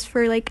you guys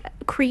for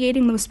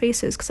creating those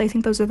spaces, because I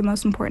think those are the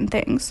most important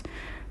things,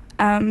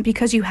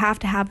 because you have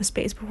to have a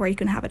space before you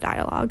can have a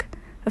dialogue,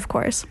 of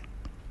course.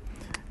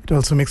 It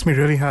also makes me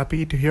really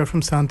happy to hear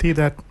from Santi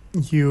that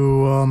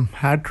you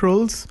had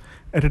trolls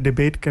at a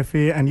debate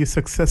cafe and you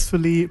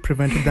successfully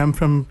prevented them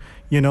from,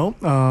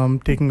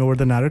 taking over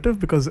the narrative,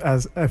 because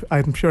as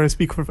I'm sure I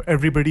speak for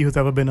everybody who's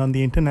ever been on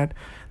the internet,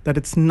 that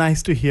it's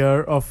nice to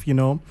hear of,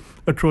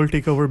 a troll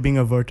takeover being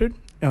averted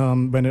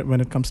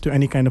when it comes to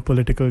any kind of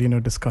political,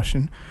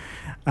 discussion.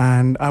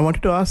 And I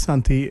wanted to ask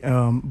Santi,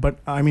 but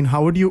I mean,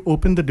 how would you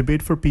open the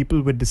debate for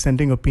people with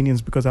dissenting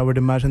opinions? Because I would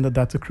imagine that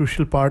that's a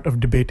crucial part of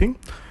debating.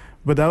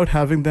 without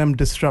having them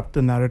disrupt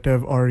the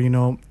narrative or,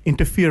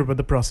 interfere with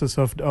the process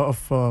of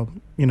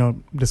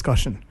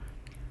discussion?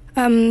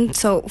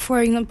 So,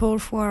 for example,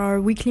 for our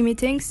weekly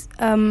meetings,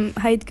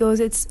 how it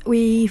goes,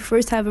 we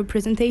first have a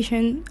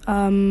presentation.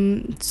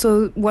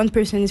 So one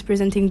person is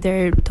presenting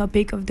their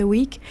topic of the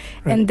week,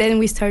 Right. and then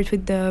we start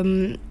with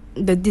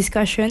the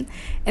discussion.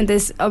 And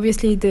there's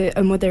obviously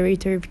a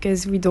moderator,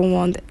 because we don't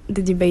want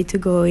the debate to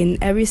go in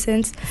every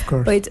sense. Of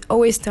course. But it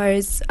always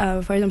starts,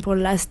 for example,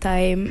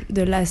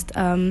 the last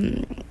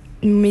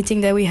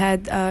meeting that we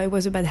had, it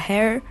was about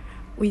hair.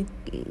 We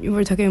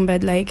were talking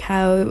about like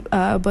how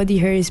body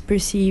hair is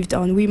perceived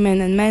on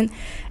women and men,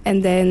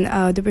 and then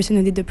the person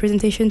who did the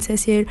presentation,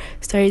 Cecile,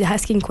 started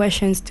asking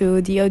questions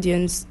to the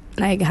audience,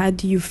 like, how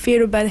do you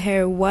feel about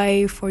hair?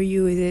 Why for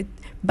you is it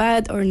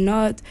bad or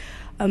not?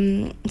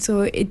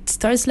 So it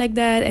starts like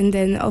that, and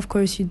then of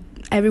course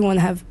everyone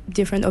have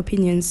different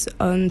opinions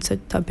on such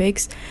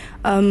topics,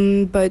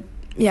 but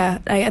yeah,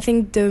 I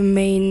think the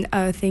main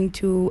thing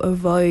to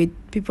avoid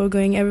people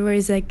going everywhere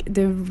is like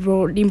the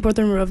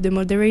important role of the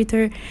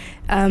moderator,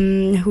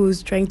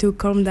 who's trying to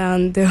calm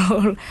down the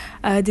whole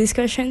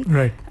discussion.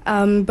 Right.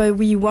 But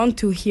we want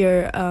to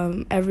hear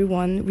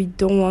everyone. We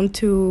don't want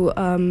to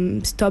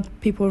stop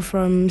people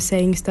from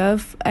saying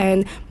stuff.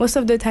 And most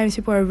of the times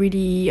people are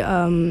really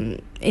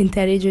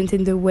intelligent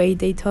in the way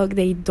they talk.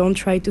 They don't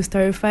try to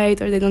start a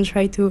fight, or they don't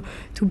try to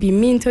be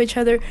mean to each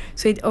other.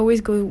 So it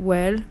always goes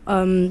well.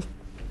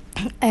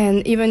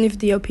 And even if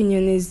the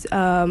opinion is,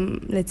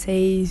 let's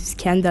say,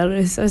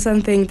 scandalous or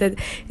something, that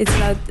it's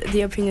not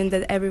the opinion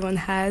that everyone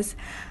has,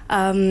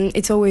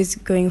 it's always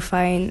going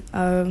fine,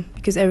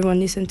 because everyone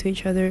listens to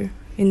each other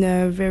in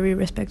a very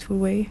respectful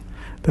way.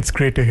 That's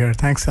great to hear.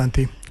 Thanks,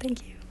 Santi.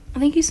 Thank you.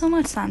 Thank you so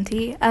much,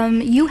 Santi.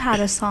 You had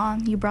a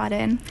song you brought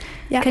in.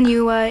 Yeah. Can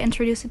you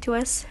introduce it to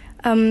us?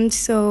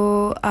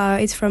 So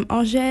it's from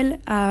Angèle,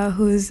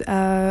 who's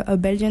a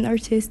Belgian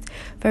artist,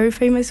 very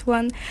famous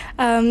one.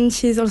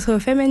 She's also a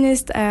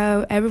feminist.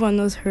 Everyone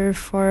knows her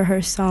for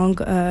her song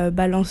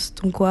Balance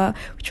ton quoi,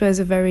 which was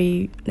a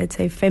very, let's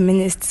say,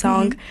 feminist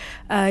song.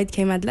 It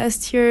came out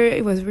last year.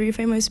 It was really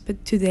famous,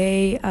 but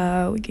today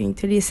we're going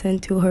to listen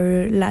to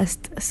her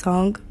last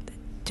song that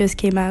just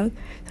came out.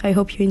 So I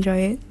hope you enjoy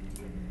it.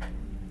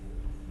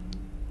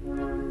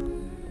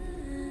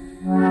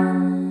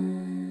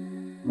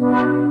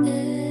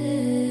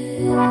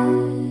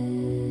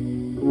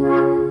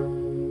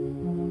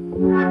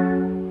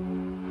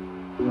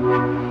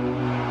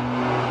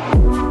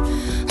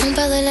 On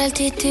part de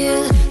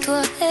l'altitude,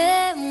 toi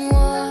et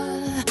moi,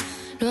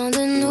 loin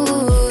de nous,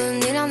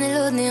 ni l'un ni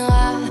l'autre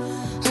n'ira.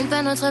 On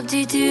perd notre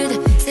aptitude,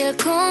 celle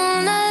qu'on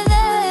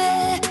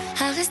avait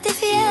à rester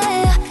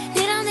fier,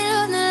 ni l'un ni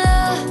l'autre ne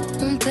l'a.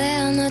 On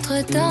perd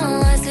notre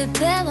temps à se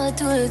perdre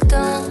tout le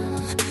temps,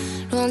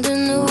 loin de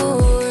nous,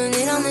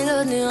 ni l'un ni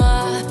l'autre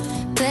n'ira.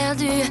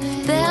 Perdu,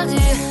 perdu,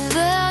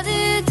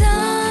 perdu temps.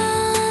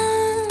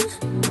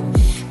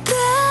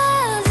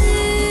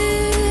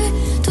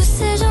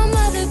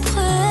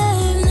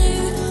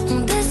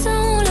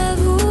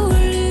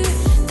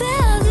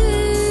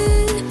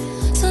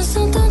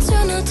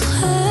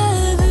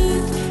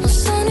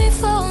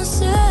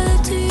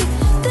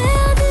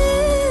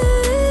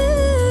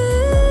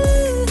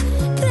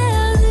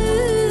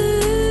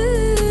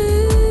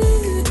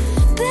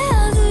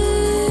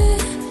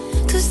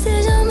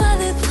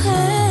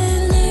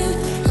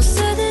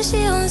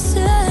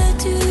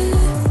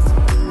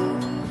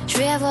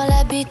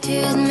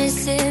 Mais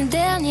ces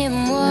derniers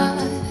mois,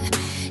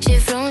 j'ai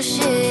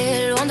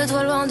flanché, loin de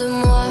toi, loin de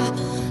moi,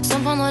 sans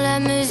prendre la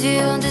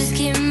mesure de ce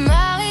qui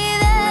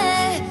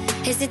m'arrivait.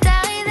 Et c'est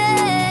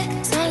arrivé,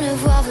 sans le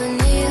voir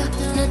venir,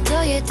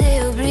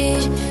 notoriété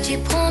oblige. J'y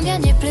prends bien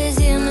du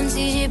plaisir, même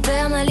si j'y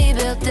perds ma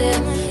liberté.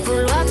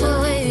 Vouloir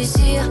trop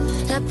réussir,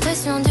 la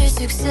pression du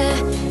succès,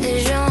 les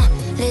gens,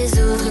 les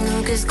autres,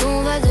 nous, qu'est-ce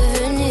qu'on va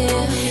devenir?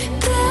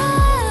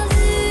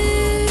 Perdu,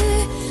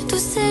 tous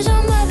ces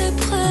gens m'avaient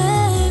prévenu.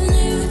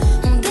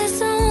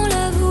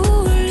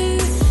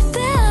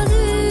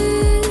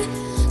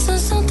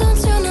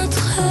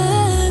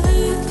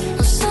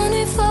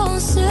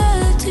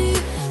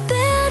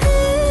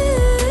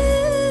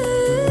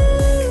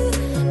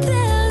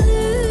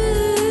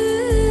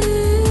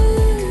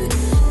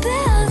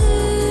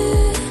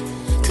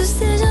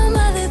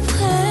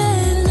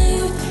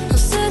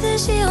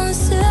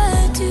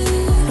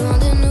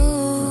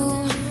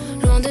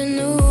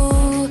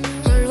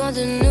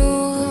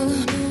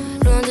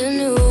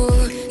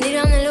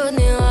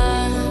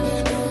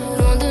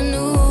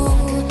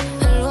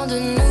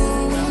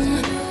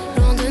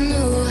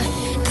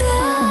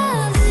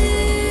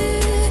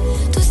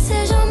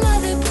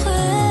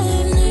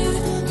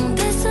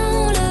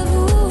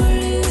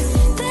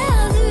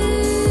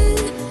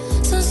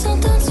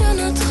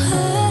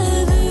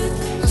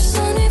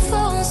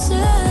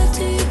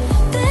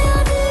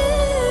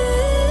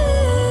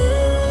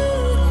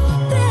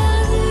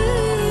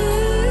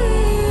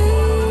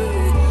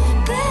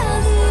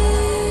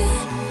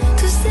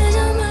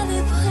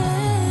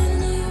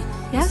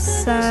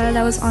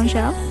 That was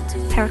Angèle,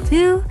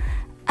 Perdu.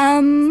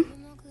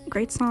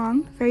 Great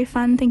song. Very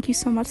fun. Thank you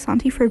so much,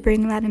 Santi, for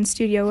bringing that in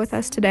studio with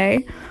us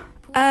today.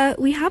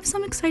 We have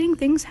some exciting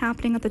things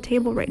happening at the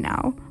table right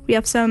now. We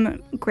have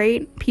some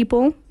great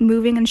people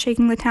moving and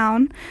shaking the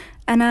town.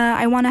 And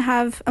I want to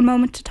have a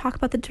moment to talk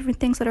about the different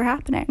things that are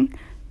happening.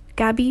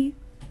 Gabby?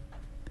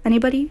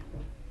 Anybody?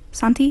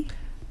 Santi?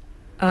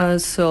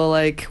 So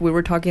like we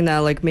were talking that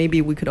like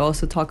maybe we could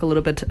also talk a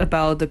little bit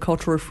about the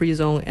cultural free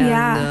zone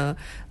and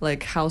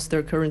like how's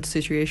their current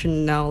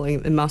situation now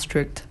like, in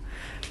Maastricht,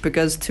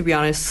 because to be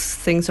honest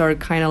things are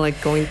kind of like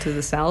going to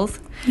the south.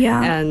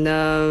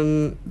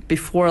 And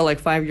before like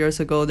 5 years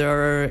ago there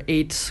are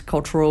 8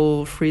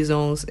 cultural free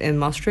zones in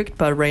Maastricht,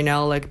 but right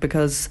now like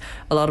because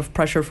a lot of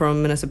pressure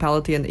from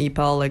municipality and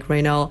EPAL, like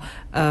right now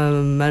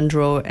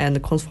Mandro and the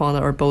Kunstfonds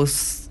are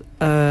both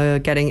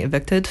getting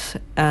evicted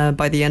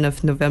by the end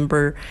of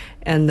November,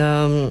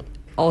 and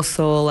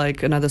also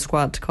like another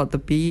squad called the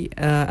B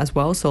as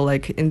well. So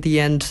like in the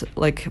end,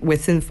 like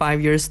within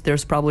 5 years,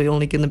 there's probably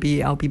only going to be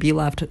LBB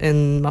left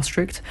in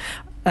Maastricht.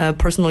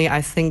 Personally,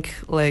 I think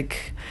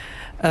like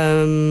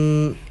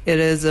it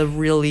is a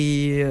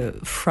really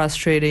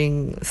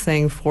frustrating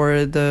thing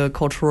for the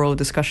cultural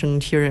discussion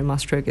here in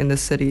Maastricht, in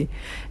this city.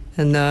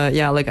 And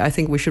like I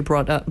think we should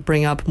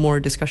bring up more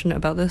discussion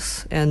about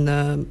this. And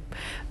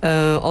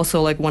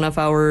also like one of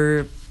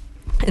our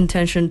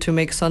intention to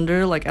make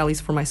Sunder, like at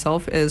least for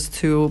myself, is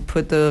to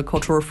put the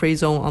cultural free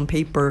zone on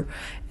paper,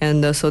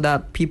 and so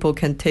that people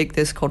can take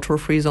this cultural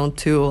free zone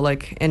to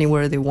like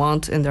anywhere they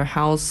want, in their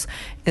house,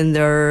 in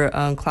their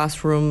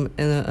classroom,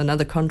 in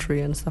another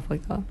country, and stuff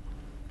like that.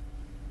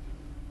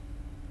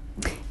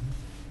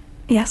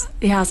 Yes.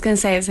 Yeah, I was going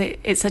to say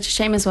it's such a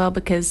shame as well,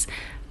 because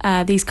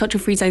these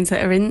cultural free zones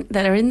that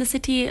are in the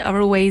city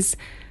are always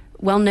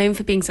well known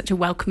for being such a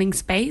welcoming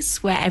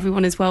space where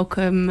everyone is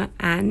welcome,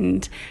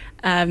 and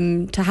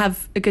to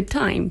have a good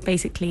time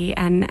basically,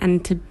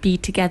 and to be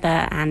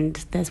together,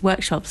 and there's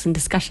workshops and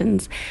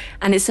discussions,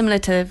 and it's similar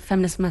to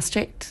Feminist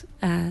Maastricht,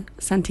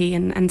 Santi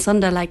and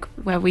Sunder, like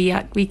where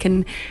we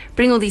can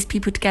bring all these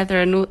people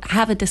together and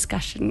have a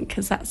discussion,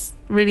 because that's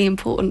really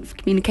important for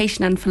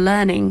communication and for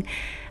learning.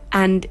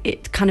 And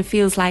it kind of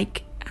feels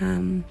like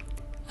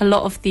a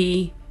lot of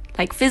the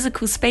like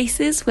physical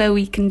spaces where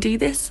we can do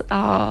this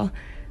are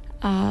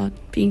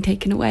being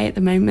taken away at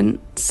the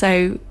moment.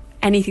 So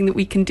anything that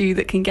we can do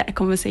that can get a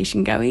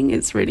conversation going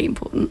is really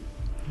important.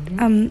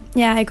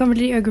 Yeah, I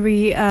completely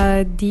agree.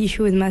 The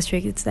issue with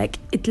Maastricht, it's like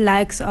it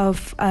lacks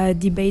of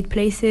debate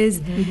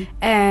places,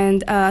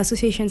 and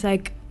associations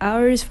like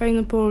ours, for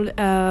example,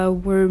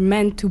 were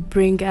meant to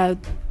bring out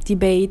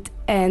debate,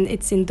 and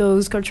it's in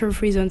those cultural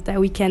free zones that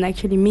we can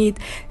actually meet,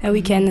 that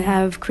we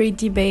can create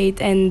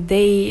debate, and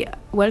they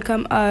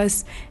welcome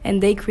us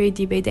and they create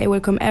debate. They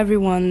welcome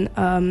everyone.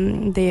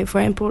 They, for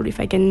example, if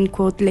I can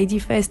quote Lady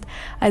Fest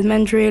at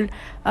Mandrill,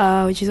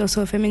 which is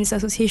also a feminist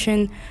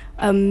association,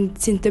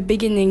 since the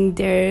beginning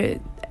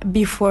there,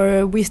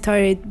 before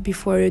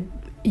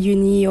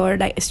uni or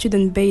like a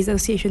student-based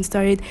association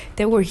started,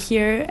 they were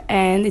here,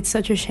 and it's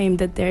such a shame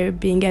that they're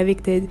being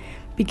evicted,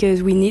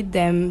 because we need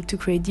them to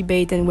create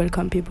debate and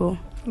welcome people.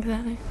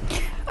 Exactly.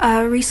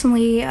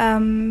 Recently,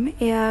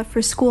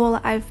 for school,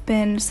 I've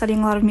been studying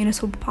a lot of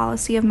municipal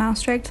policy of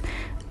Maastricht,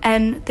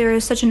 and there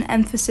is such an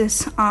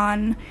emphasis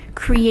on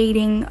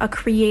creating a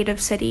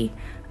creative city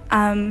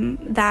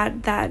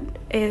that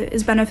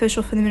is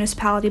beneficial for the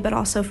municipality, but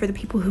also for the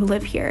people who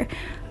live here.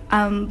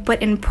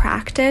 But in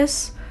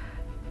practice,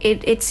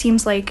 it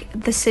seems like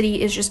the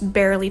city is just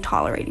barely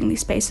tolerating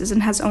these spaces,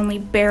 and has only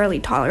barely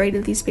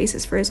tolerated these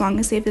spaces for as long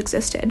as they've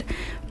existed,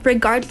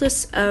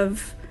 regardless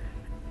of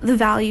the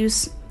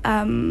values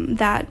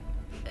that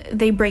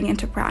they bring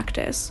into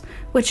practice,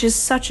 which is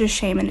such a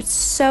shame, and it's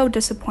so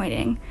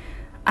disappointing.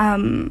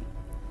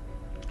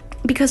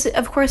 Because,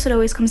 of course, it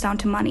always comes down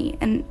to money,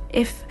 and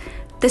if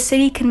the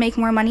city can make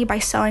more money by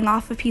selling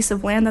off a piece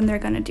of land, then they're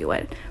going to do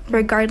it,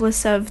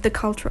 regardless of the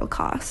cultural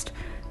cost.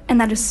 And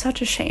that is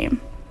such a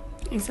shame.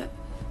 Exactly.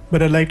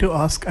 But I'd like to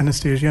ask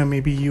Anastasia,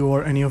 maybe you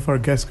or any of our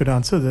guests could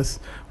answer this.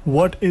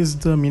 What is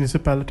the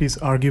municipality's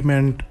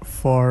argument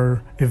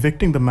for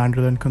evicting the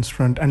Mandrill and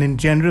Kunstfonds? And in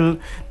general,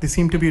 they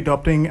seem to be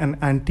adopting an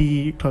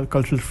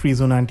anti-cultural free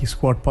zone,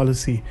 anti-squat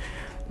policy.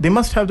 They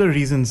must have their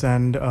reasons,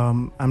 and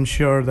I'm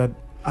sure that,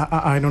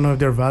 I don't know if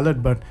they're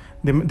valid, but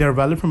they're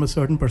valid from a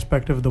certain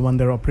perspective, the one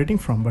they're operating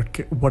from.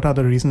 But what are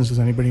the reasons? Does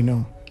anybody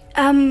know?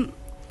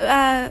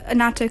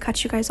 Not to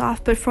cut you guys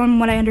off, but from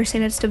what I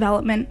understand, it's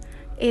development.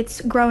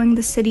 It's growing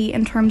the city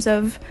in terms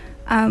of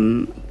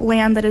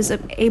land that is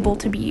able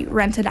to be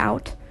rented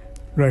out.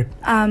 Right.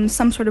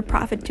 Some sort of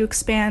profit to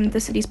expand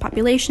the city's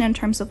population in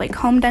terms of like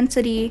home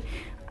density,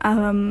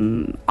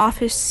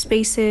 office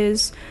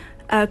spaces,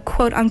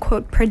 quote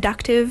unquote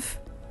productive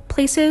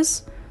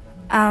places,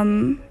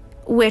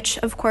 which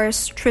of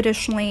course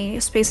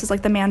traditionally spaces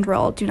like the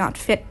Mandrill do not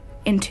fit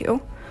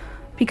into,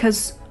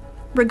 because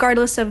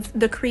regardless of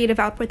the creative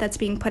output that's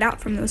being put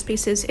out from those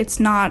spaces, it's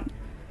not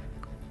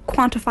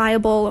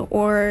quantifiable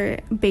or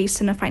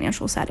based in a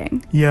financial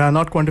setting. Yeah,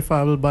 not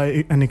quantifiable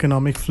by an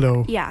economic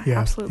flow. Yeah,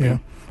 absolutely. Yeah.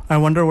 I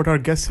wonder what our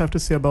guests have to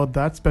say about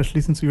that,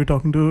 especially since we were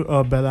talking to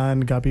Bella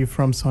and Gabi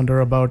from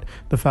Sonder about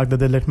the fact that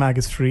the Lit Mag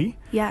is free.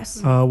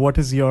 Yes. What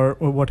are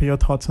your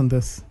thoughts on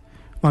this?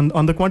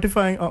 On the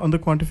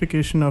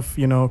quantification of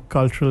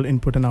cultural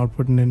input and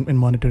output in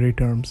monetary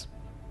terms.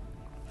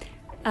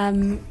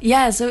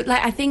 So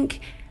like I think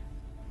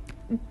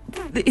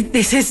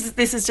this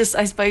is just,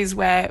 I suppose,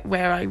 where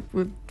I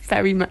would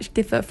very much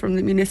differ from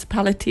the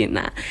municipality in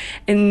that.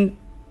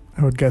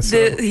 I would guess so.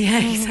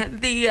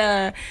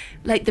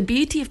 Like the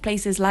beauty of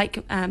places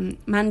like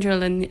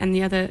Mandrel and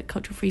the other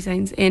cultural free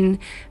zones in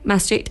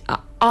Maastricht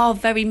are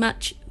very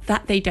much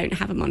that they don't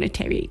have a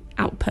monetary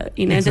output,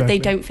 Exactly. that they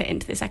don't fit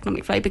into this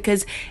economic flow,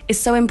 because it's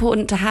so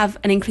important to have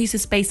an inclusive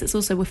space that's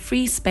also a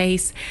free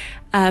space,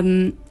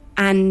 and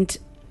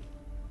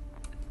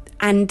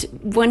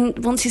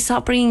once you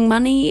start bringing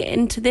money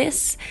into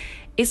this,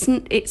 it's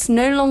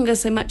no longer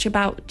so much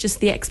about just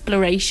the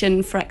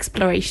exploration for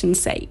exploration's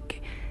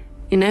sake.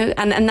 And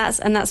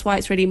that's why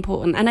it's really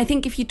important. And I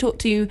think if you talk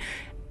to,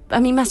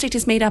 Maastricht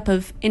is made up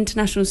of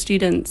international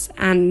students,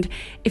 and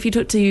if you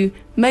talk to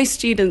most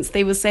students,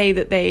 they will say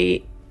that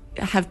they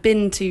have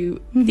been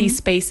to these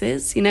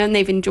spaces, and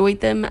they've enjoyed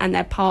them, and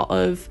they're part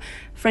of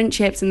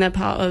friendships, and they're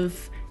part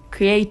of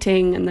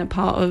creating, and they're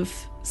part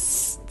of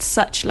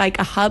such like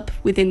a hub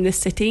within the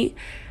city.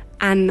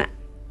 And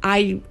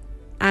I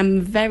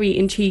am very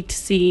intrigued to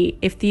see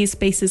if these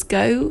spaces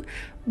go,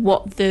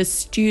 what the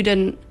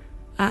student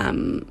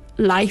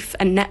life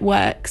and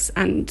networks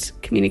and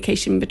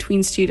communication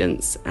between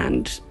students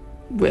and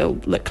will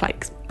look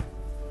like.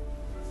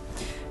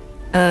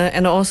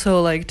 And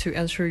also, like, to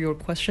answer your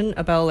question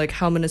about like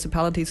how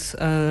municipalities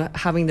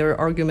having their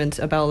argument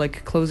about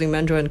like closing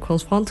Mandrel and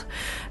Kunstfront,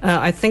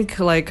 I think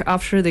like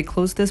after they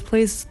close this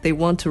place, they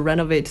want to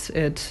renovate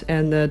it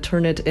and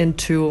turn it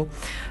into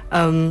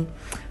a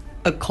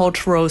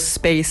cultural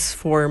space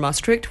for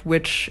Maastricht,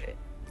 which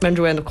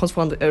Mandrel and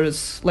Kunstfront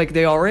is like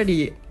they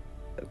already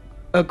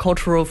a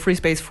cultural free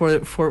space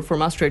for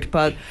Maastricht,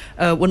 but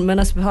what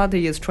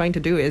municipality is trying to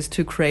do is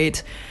to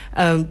create,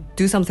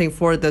 do something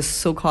for the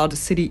so-called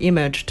city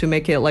image, to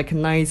make it like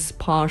nice,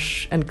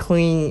 posh, and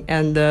clean,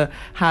 and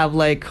have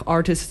like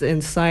artists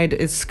inside.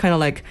 It's kind of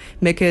like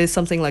make it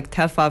something like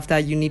TEFAF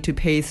that you need to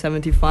pay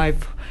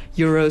 75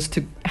 euros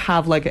to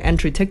have like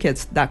entry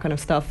tickets, that kind of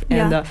stuff.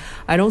 Yeah. And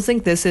I don't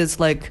think this is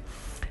like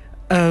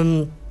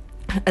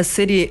a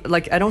city,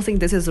 like I don't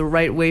think this is the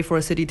right way for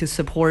a city to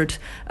support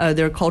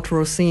their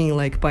cultural scene,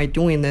 like by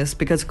doing this,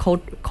 because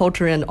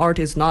culture and art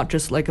is not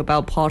just like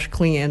about posh,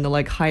 clean, and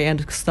like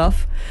high-end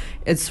stuff.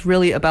 It's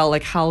really about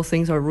like how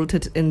things are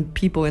rooted in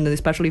people, and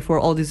especially for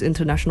all these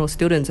international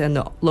students and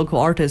the local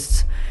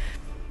artists.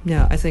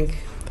 Yeah, I think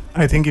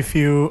if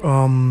you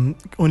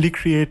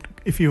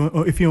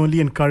if you only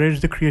encourage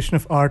the creation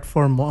of art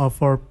for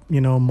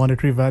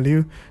monetary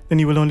value, then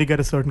you will only get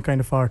a certain kind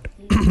of art.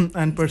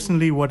 And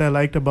personally, what I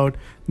liked about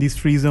these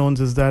free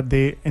zones is that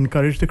they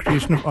encourage the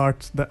creation of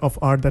art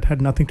that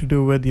had nothing to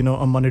do with a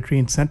monetary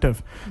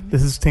incentive.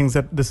 This is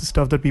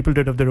stuff that people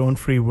did of their own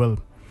free will.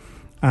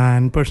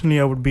 And personally,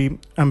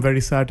 I'm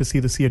very sad to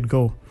see it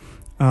go.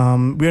 We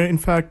are in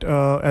fact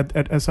at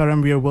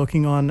SRM, we are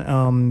working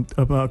on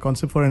a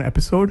concept for an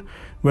episode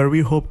where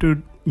we hope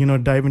to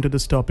dive into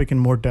this topic in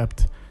more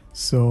depth.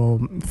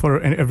 So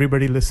for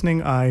everybody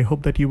listening, I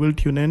hope that you will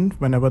tune in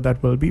whenever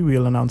that will be.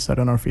 We'll announce that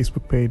on our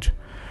Facebook page.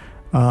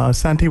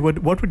 Santi,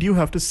 what would you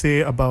have to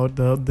say about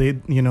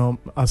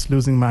us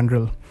losing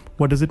Mandrel?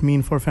 What does it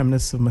mean for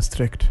feminists of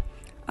Maastricht?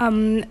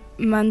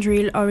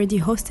 Mandrel already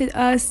hosted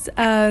us,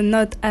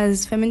 not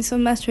as Feminists of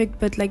Maastricht,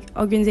 but like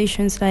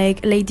organizations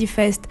like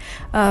Ladyfest.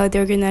 They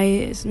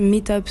organize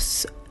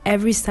meetups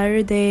every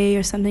Saturday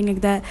or something like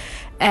that,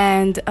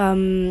 and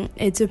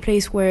it's a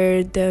place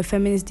where the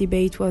feminist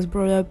debate was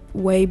brought up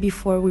way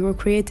before we were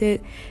created,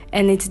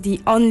 and it's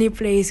the only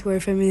place where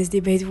feminist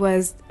debate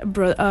was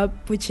brought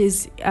up, which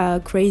is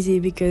crazy,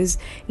 because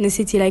in a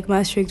city like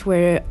Maastricht,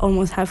 where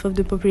almost half of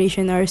the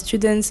population are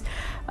students,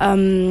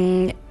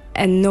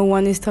 and no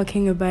one is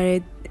talking about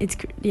it,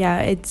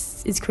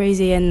 it's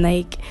crazy. And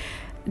like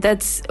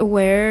that's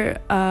where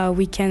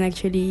we can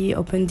actually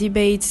open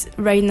debates.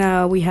 Right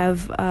now we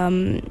have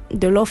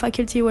the law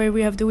faculty where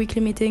we have the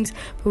weekly meetings,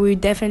 but we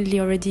definitely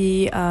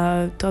already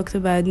talked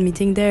about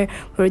meeting there.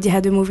 We already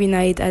had a movie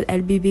night at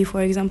LBB,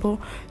 for example.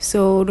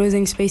 So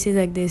losing spaces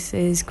like this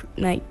is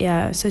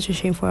such a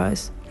shame for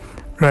us.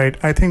 Right.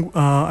 I think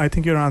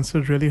your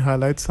answer really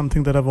highlights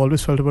something that I've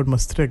always felt about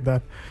Maastricht,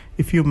 that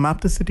if you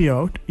map the city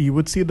out, you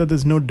would see that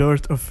there's no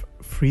dearth of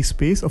free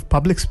space, of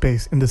public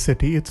space in the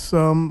city. It's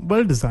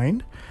well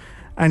designed,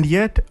 and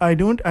yet I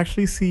don't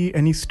actually see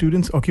any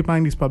students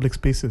occupying these public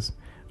spaces.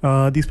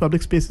 These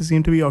public spaces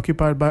seem to be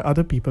occupied by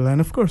other people,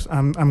 and of course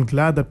I'm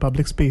glad that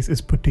public space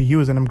is put to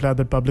use, and I'm glad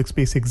that public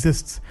space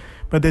exists.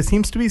 But there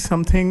seems to be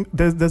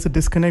there's a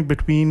disconnect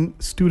between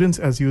students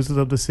as users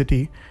of the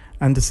city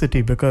and the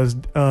city, because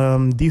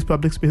these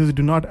public spaces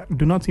do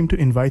not seem to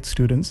invite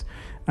students,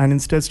 and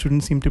instead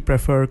students seem to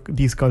prefer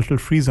these cultural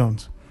free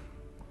zones.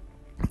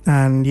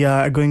 And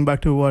yeah, going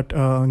back to what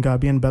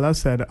Gabi and Bella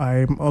said,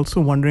 I'm also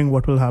wondering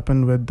what will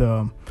happen with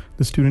the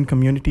student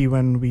community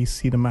when we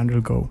see the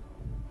Mandrel go.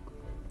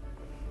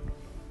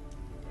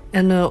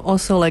 And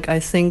also, like, I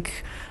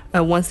think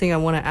one thing I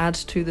want to add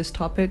to this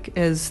topic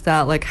is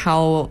that, like,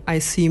 how I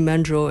see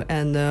Mandrel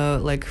and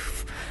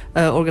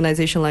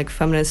organization like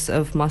Feminists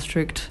of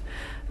Maastricht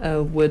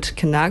would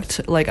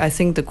connect. Like, I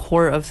think the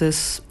core of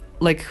this,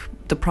 like,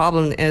 the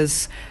problem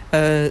is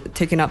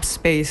taking up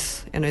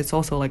space, and it's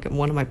also like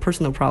one of my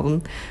personal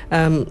problem.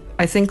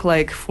 I think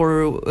like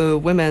for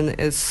women,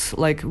 it's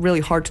like really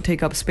hard to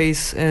take up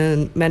space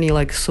in many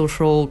like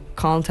social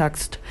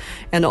context,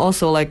 and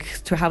also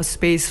like to have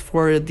space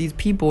for these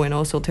people, and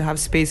also to have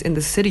space in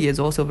the city is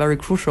also very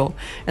crucial.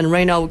 And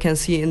right now we can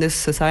see in this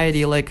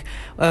society, like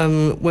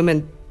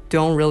women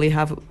don't really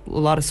have a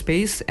lot of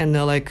space, and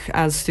like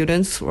as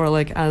students or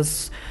like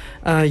as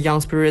young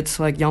spirits,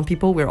 like young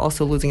people, we're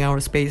also losing our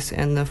space,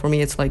 and for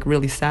me it's like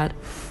really sad.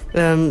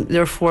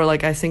 Therefore,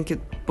 like I think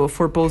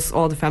for both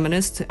all the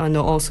feminists and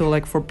also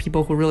like for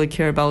people who really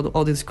care about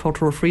all this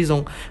cultural free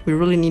zone, we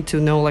really need to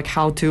know like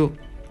how to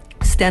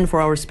stand for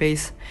our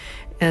space,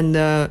 and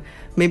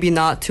maybe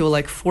not to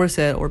like force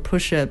it or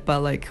push it,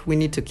 but like we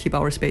need to keep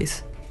our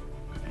space.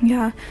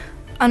 Yeah.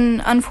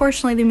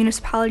 Unfortunately, the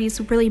municipality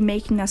is really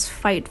making us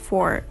fight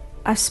for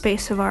a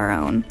space of our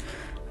own,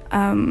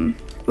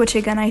 which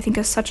again I think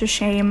is such a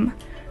shame.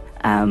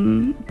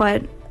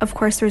 But of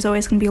course, there's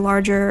always going to be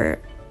larger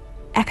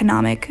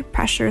economic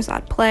pressures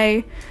at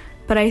play.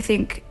 But I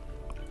think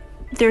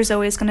there's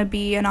always going to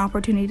be an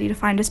opportunity to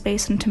find a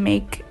space and to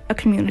make a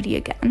community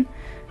again.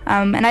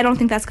 And I don't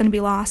think that's going to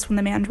be lost when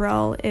the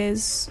Mandrel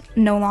is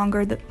no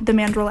longer the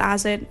Mandrel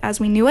as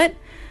we knew it.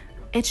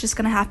 It's just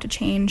going to have to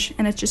change,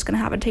 and it's just going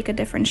to have to take a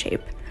different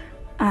shape.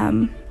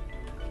 And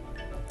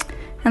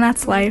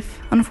that's life,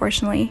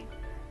 unfortunately.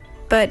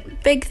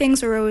 But big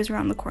things are always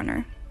around the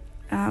corner.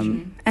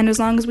 And as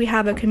long as we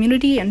have a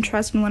community and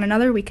trust in one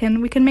another, we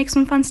can make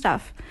some fun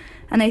stuff.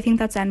 And I think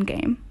that's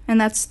endgame. And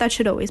that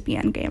should always be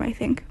endgame, I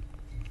think.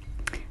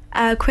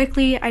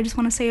 Quickly, I just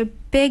want to say a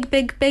big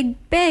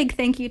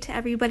thank you to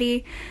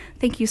everybody.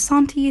 Thank you,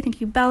 Santi.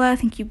 Thank you, Bella.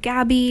 Thank you,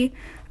 Gabi.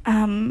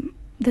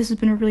 This has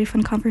been a really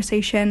fun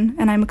conversation,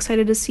 and I'm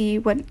excited to see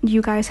what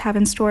you guys have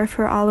in store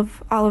for all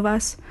of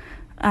us.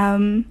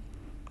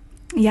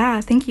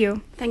 Yeah, thank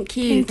you. Thank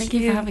you for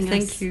having us.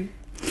 Thank you.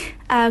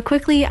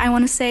 Quickly, I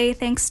want to say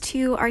thanks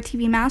to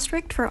RTV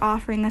Maastricht for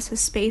offering us a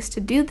space to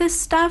do this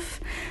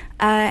stuff.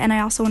 And I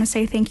also want to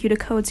say thank you to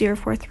Code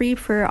 043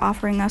 for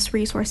offering us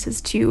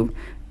resources to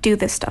do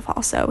this stuff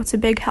also. It's a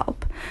big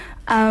help.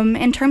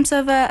 In terms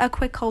of a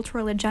quick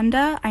cultural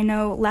agenda, I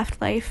know Left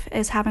Life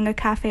is having a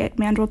cafe at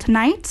Mandrel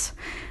tonight.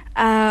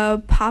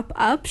 Pop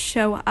up,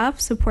 show up,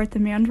 support the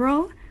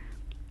Mandrel.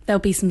 There'll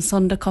be some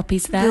Sonder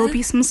copies there. There'll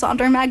be some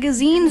Sonder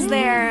magazines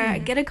there.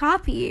 Get a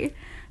copy.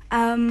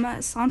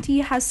 Santi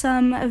has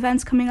some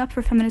events coming up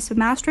for Feminists of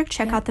Maastricht.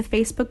 Check out the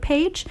Facebook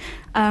page.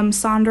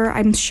 Sonder,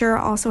 I'm sure,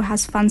 also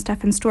has fun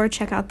stuff in store.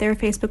 Check out their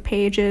Facebook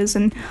pages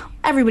and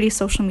everybody's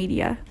social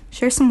media.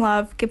 Share some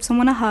love. Give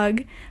someone a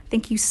hug.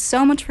 Thank you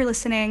so much for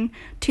listening.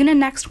 Tune in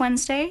next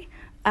Wednesday.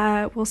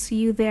 We'll see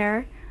you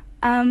there.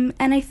 And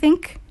I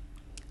think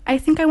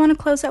I want to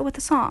close out with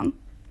a song.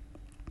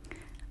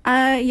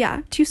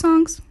 2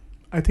 songs.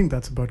 I think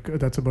that's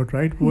about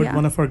right. Would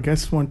one of our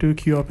guests want to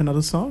cue up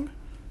another song?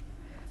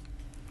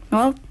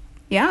 Well,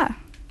 yeah.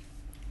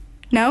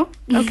 No?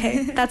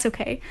 Okay, that's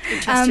okay.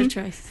 Trust your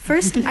choice.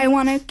 First, I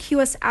want to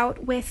cue us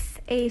out with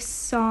a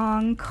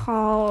song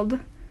called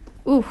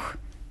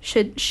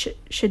Shadiah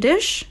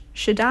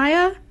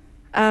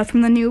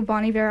from the new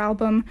Bon Iver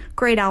album.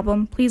 Great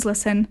album. Please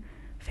listen.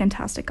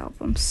 Fantastic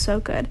album. So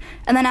good.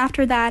 And then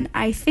after that,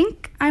 I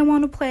think I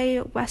want to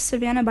play West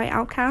Savannah by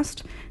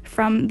Outkast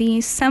from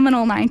the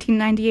seminal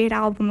 1998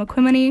 album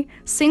Equimini,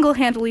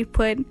 single-handedly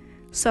put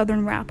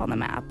Southern rap on the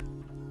map.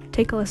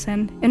 Take a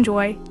listen.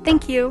 Enjoy.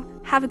 Thank you.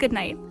 Have a good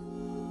night.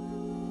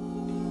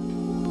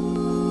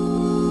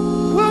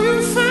 Well,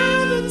 you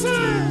found the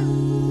time.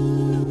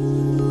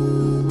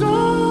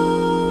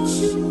 Don't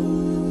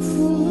you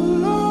fool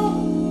along.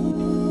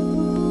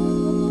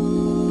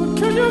 But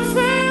can you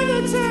find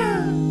the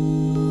time?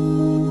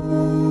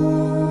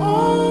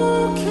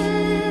 Oh,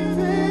 can't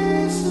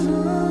pass it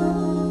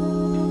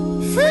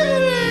around.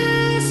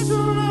 Feels too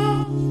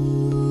long.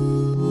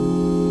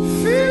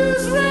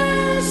 Feels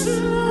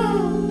rational.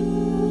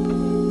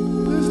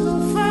 There's no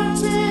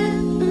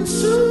fountain.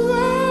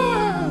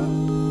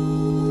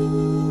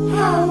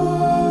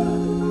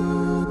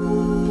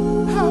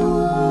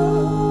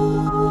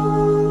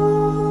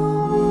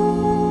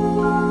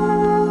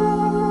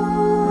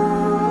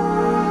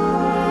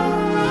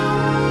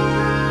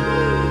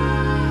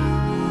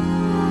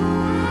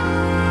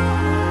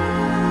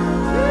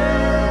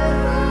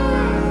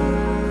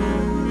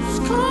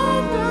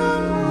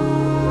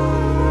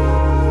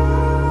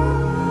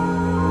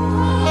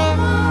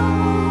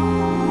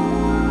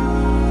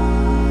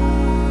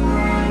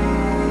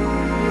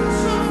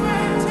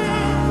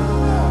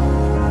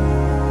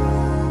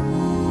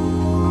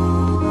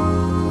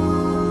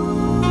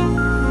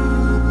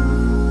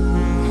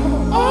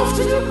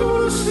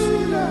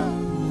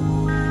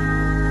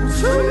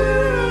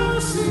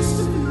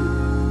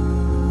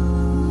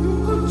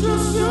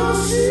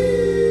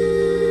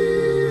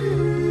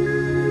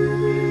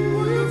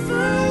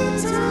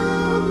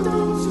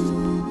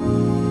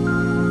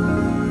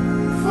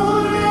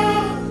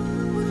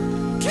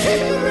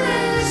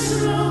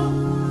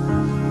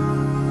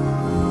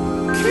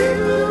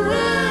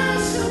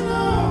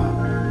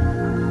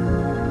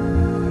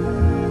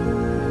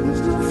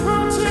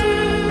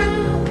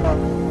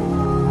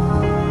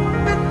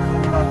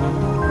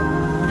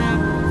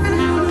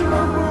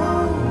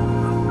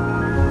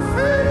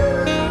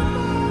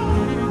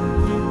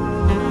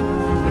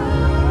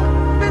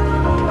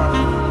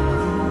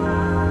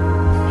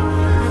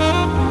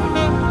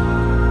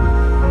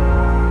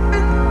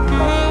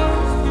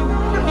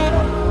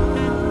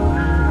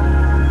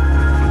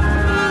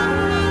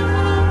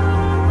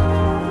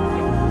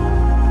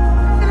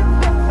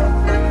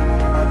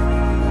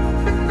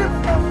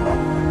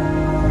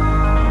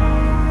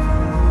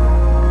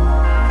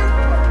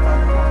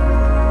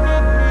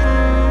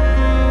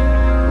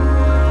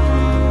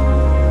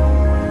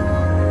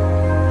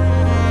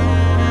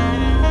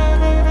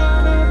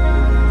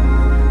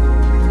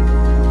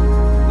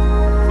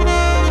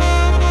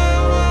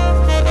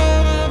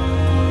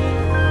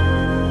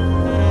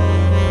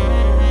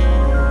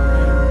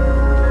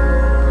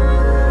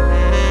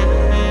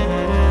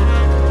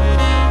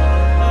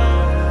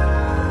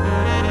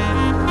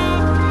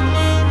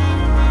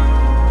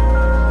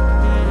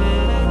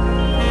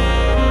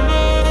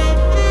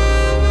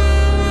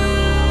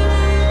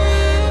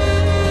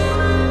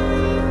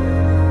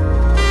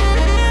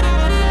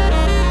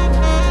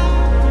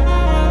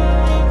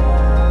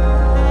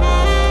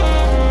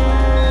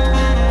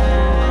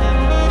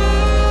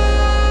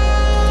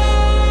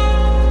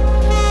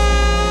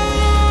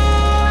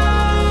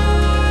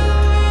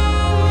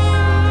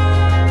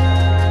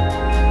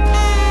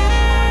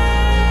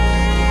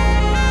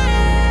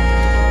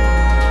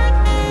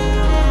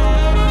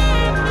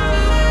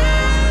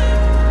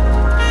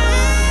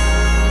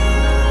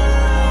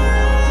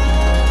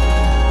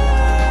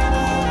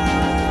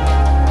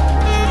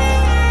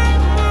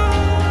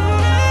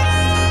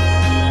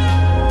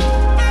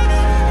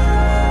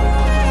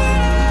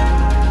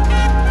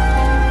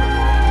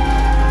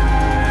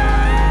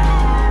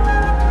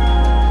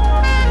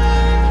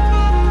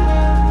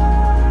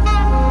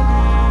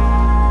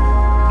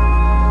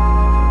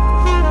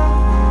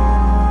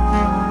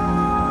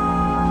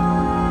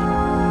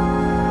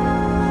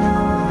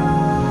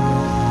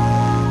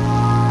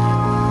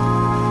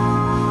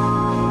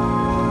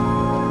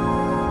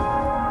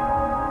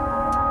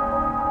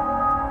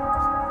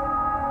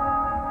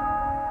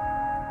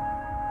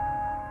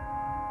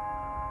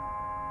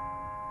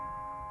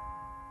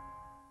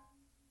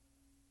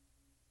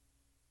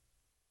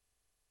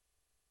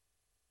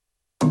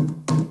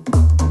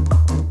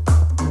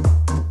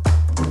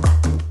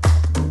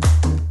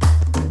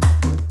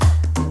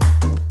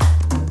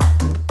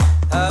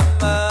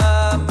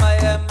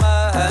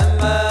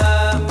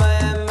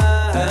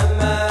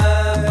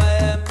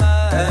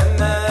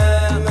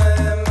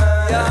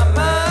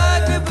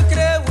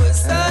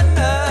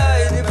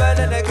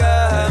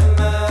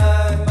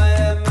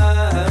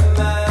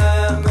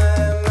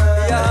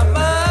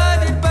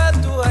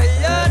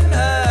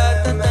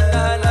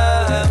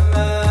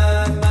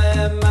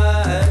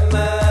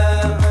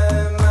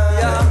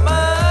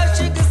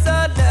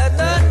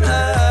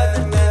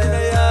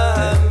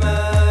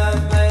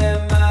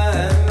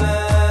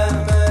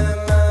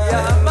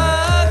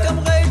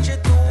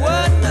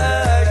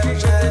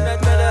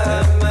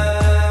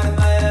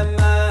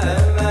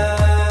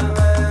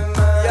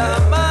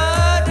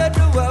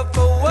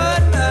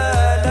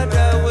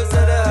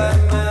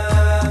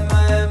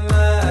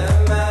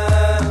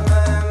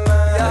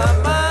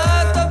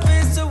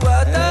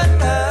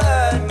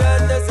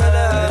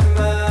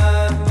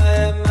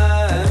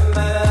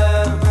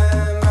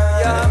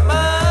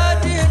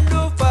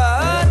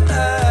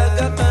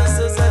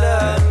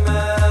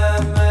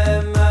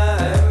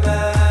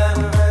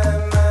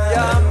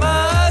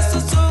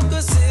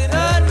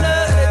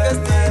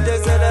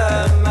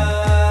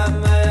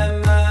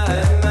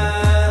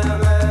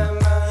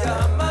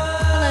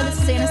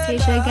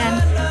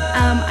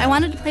 I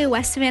wanted to play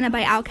West Savannah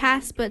by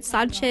Outkast, but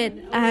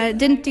Sachit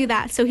didn't do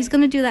that, so he's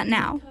going to do that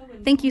now.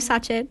 Thank you,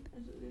 Sachit.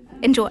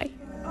 Enjoy.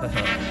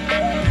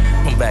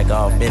 I'm back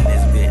off in this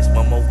bitch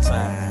one more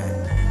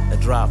time to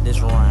drop this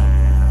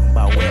rhyme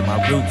about where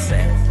my roots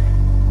at.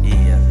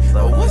 Yeah,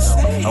 so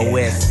a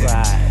West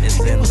Side is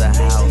in the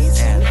house,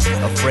 and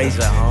a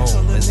Fraser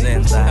home is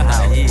in the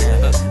house.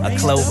 Yeah, a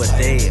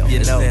Cloverdale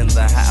is in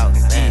the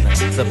house, and a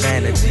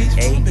Savannah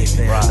GA is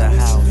in the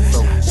house.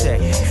 So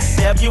check it.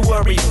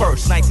 February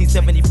 1st,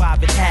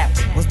 1975 it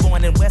happened. Was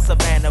born in West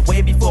Savannah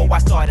way before I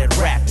started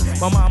rapping.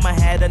 My mama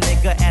had a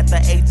nigga at the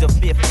age of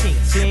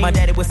 15. My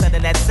daddy was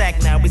selling that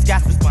sack, now he's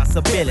got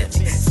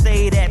responsibility.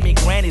 Stayed at me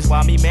granny's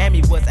while me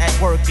mammy was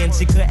at work, and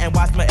she couldn't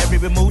watch my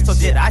every move, so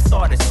shit I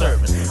started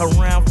serving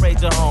around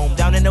Fraser home,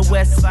 down in the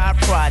West Side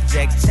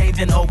projects,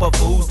 changing over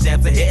food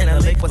stamps and hitting a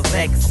lick with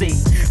sexy.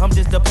 I'm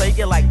just a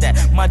player like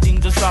that. My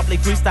jeans are sharply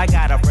creased. I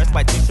got a fresh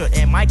white t-shirt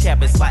and my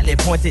cap is slightly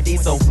pointed.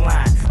 He's so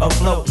flying,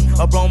 afloating.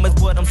 Aroma's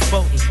what I'm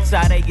spoting.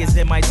 Sade is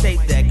in my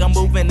tape deck. I'm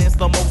moving in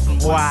slow motion.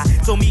 Why?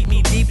 So meet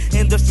me deep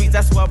in the streets.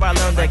 That's where I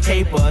learned the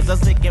capers. I'm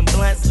slicking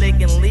blunt,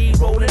 slicking lead,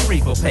 rolling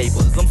reefer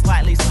papers. I'm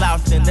slightly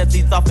slouching the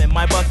teeth off in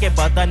my bucket,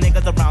 but the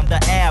niggas around the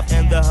Ave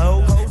and the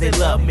hoes, they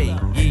love me.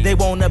 They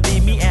wanna be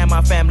me and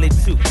my family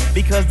too,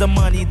 because the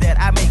money that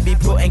I make be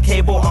putting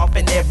cable off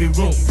in every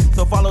room.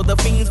 So follow the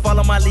fiends,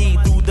 follow my lead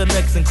through the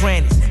nooks and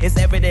crannies. It's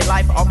everyday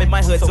life off in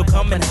my hood, so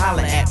come and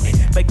holler at me.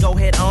 But go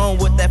head on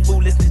with that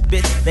foolishness,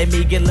 bitch. Let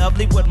me get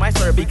lovely with my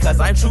shirt, because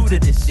I'm true to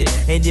this shit.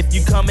 And if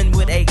you coming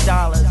with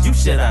 $8, you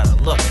should outta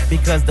look,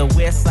 because the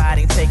West Side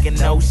ain't taking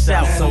no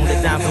shouts on the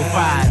down so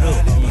fired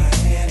up.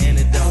 And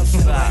it don't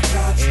stop,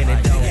 and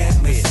it don't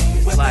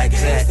quit. Like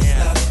that,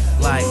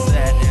 and like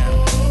that,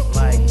 and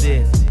like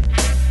this.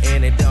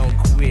 And it don't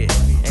quit,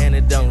 and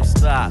it don't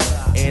stop,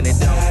 and it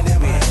don't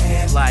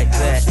quit. Like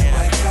that,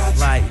 and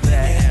like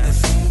that,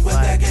 and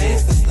like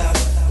this.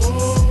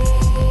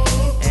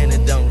 And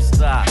it don't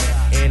stop,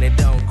 and it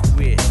don't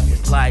quit.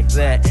 It's like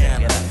that,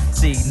 and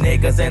see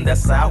niggas in the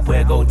South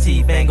wear gold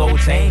teeth and gold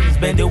chains.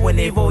 Been doing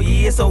it for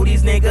years, so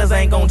these niggas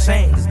ain't gon'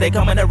 change. They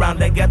coming around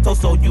the ghetto,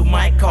 so you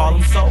might call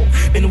them so.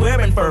 Been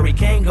wearing furry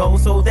Kango,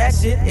 so that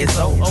shit is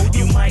so.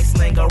 You might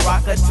sling a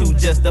rock or two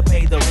just to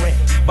pay the rent.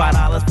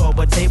 $5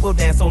 for a table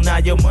dance, so now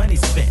your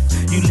money's spent.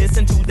 You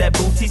listen to that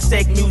booty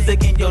shake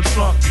music in your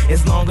trunk,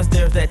 as long as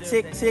there's that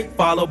tick tick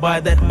followed by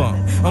that bump.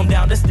 I'm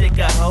down to stick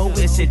a hoe,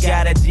 it shit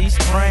got a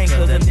G-string,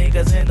 cause the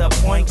niggas in the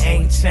point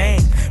ain't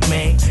changed,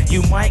 man.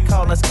 You might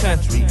call us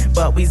country,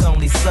 but we's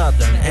only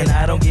southern, and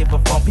I don't give a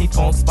funky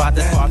phone spot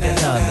that's sparking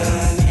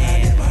others.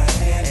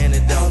 And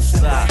it don't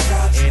stop,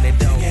 and it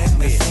don't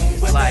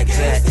quit. Like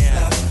that,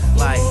 and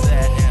like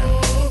that,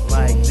 and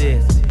like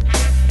this.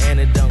 And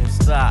it don't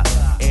stop,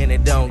 and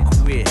it don't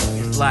quit.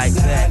 It's like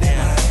that,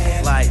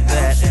 and like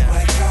that,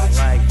 and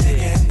like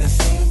this.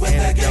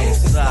 And it don't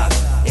stop,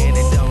 and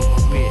it don't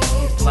quit.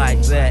 It's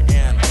like that,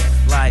 and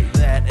like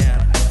that,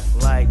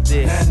 and like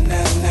this. And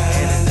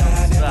it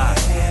don't stop,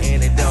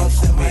 and it don't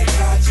quit.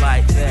 It's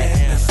like that,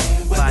 and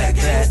like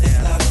that,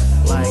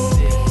 and like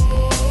this.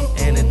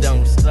 And it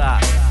don't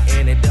stop,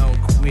 and it don't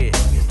quit.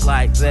 It's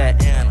like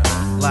that, and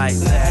like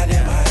that,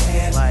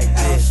 and like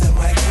this.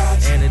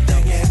 And it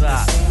don't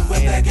stop,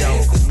 and it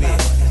don't quit.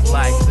 It's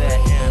like that,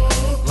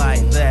 and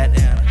like that,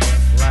 and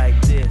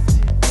like this.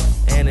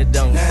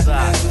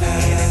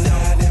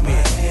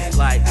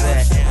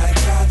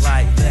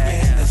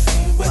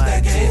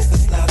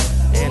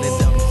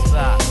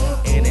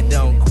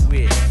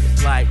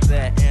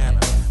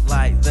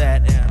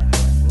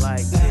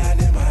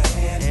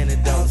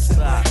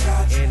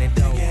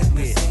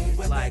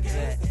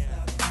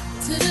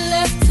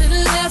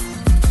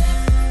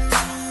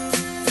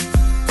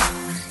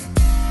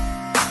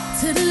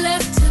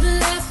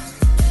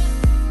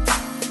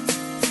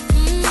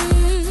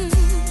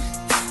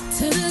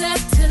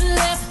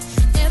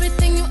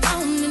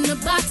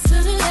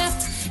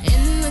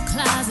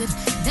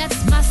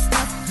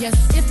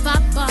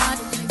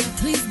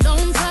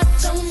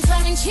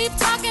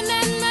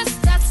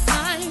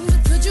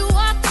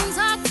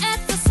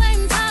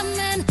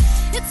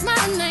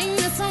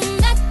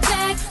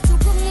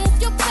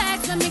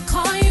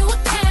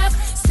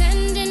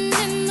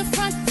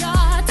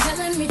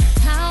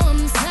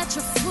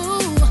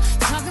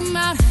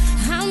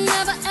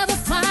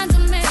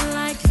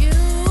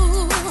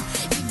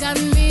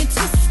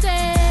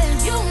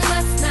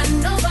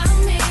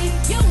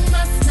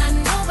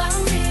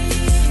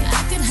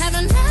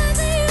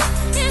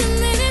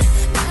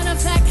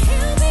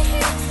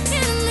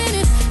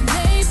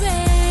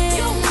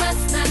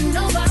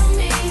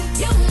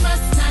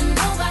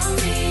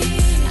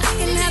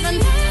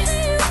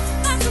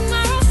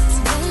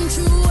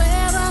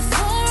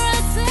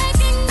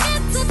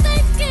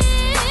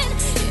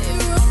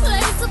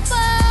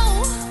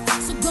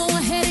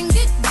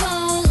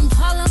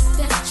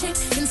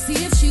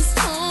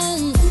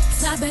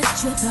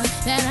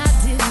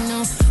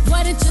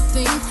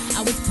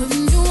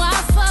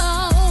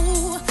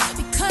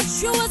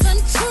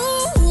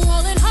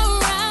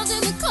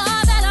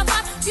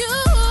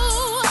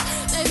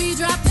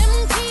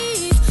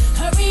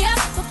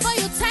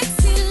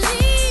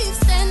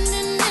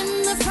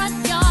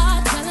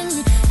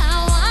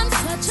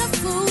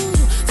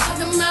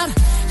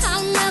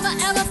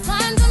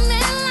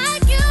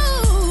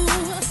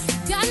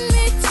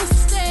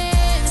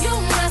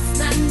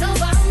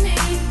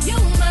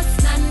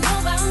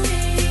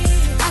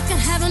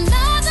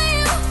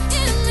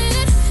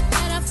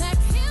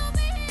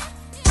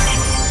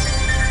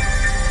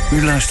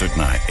 U luistert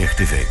naar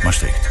RTV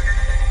Maastricht.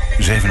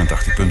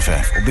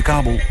 87.5 op de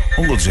kabel,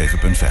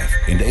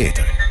 107.5 in de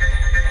ether.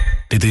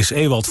 Dit is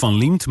Ewald van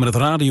Liemt met het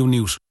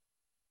radionieuws.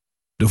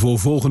 De voor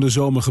volgende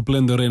zomer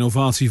geplande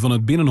renovatie van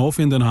het Binnenhof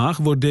in Den Haag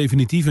wordt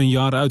definitief een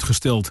jaar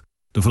uitgesteld.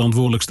 De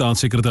verantwoordelijk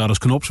staatssecretaris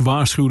Knops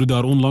waarschuwde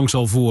daar onlangs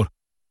al voor.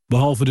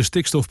 Behalve de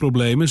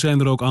stikstofproblemen zijn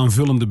er ook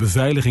aanvullende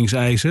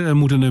beveiligingseisen en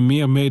moeten er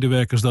meer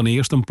medewerkers dan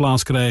eerst een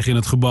plaats krijgen in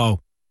het gebouw.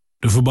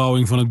 De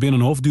verbouwing van het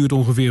Binnenhof duurt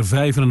ongeveer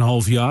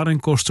 5,5 jaar en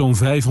kost zo'n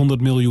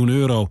 500 miljoen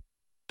euro.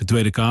 De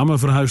Tweede Kamer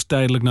verhuist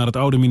tijdelijk naar het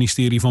oude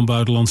ministerie van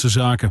Buitenlandse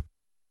Zaken.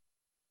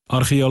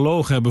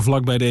 Archeologen hebben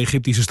vlakbij de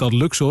Egyptische stad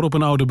Luxor op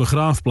een oude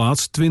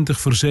begraafplaats 20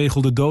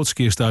 verzegelde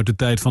doodskisten uit de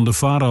tijd van de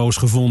farao's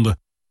gevonden.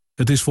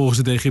 Het is volgens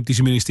het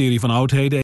Egyptische ministerie van Oudheden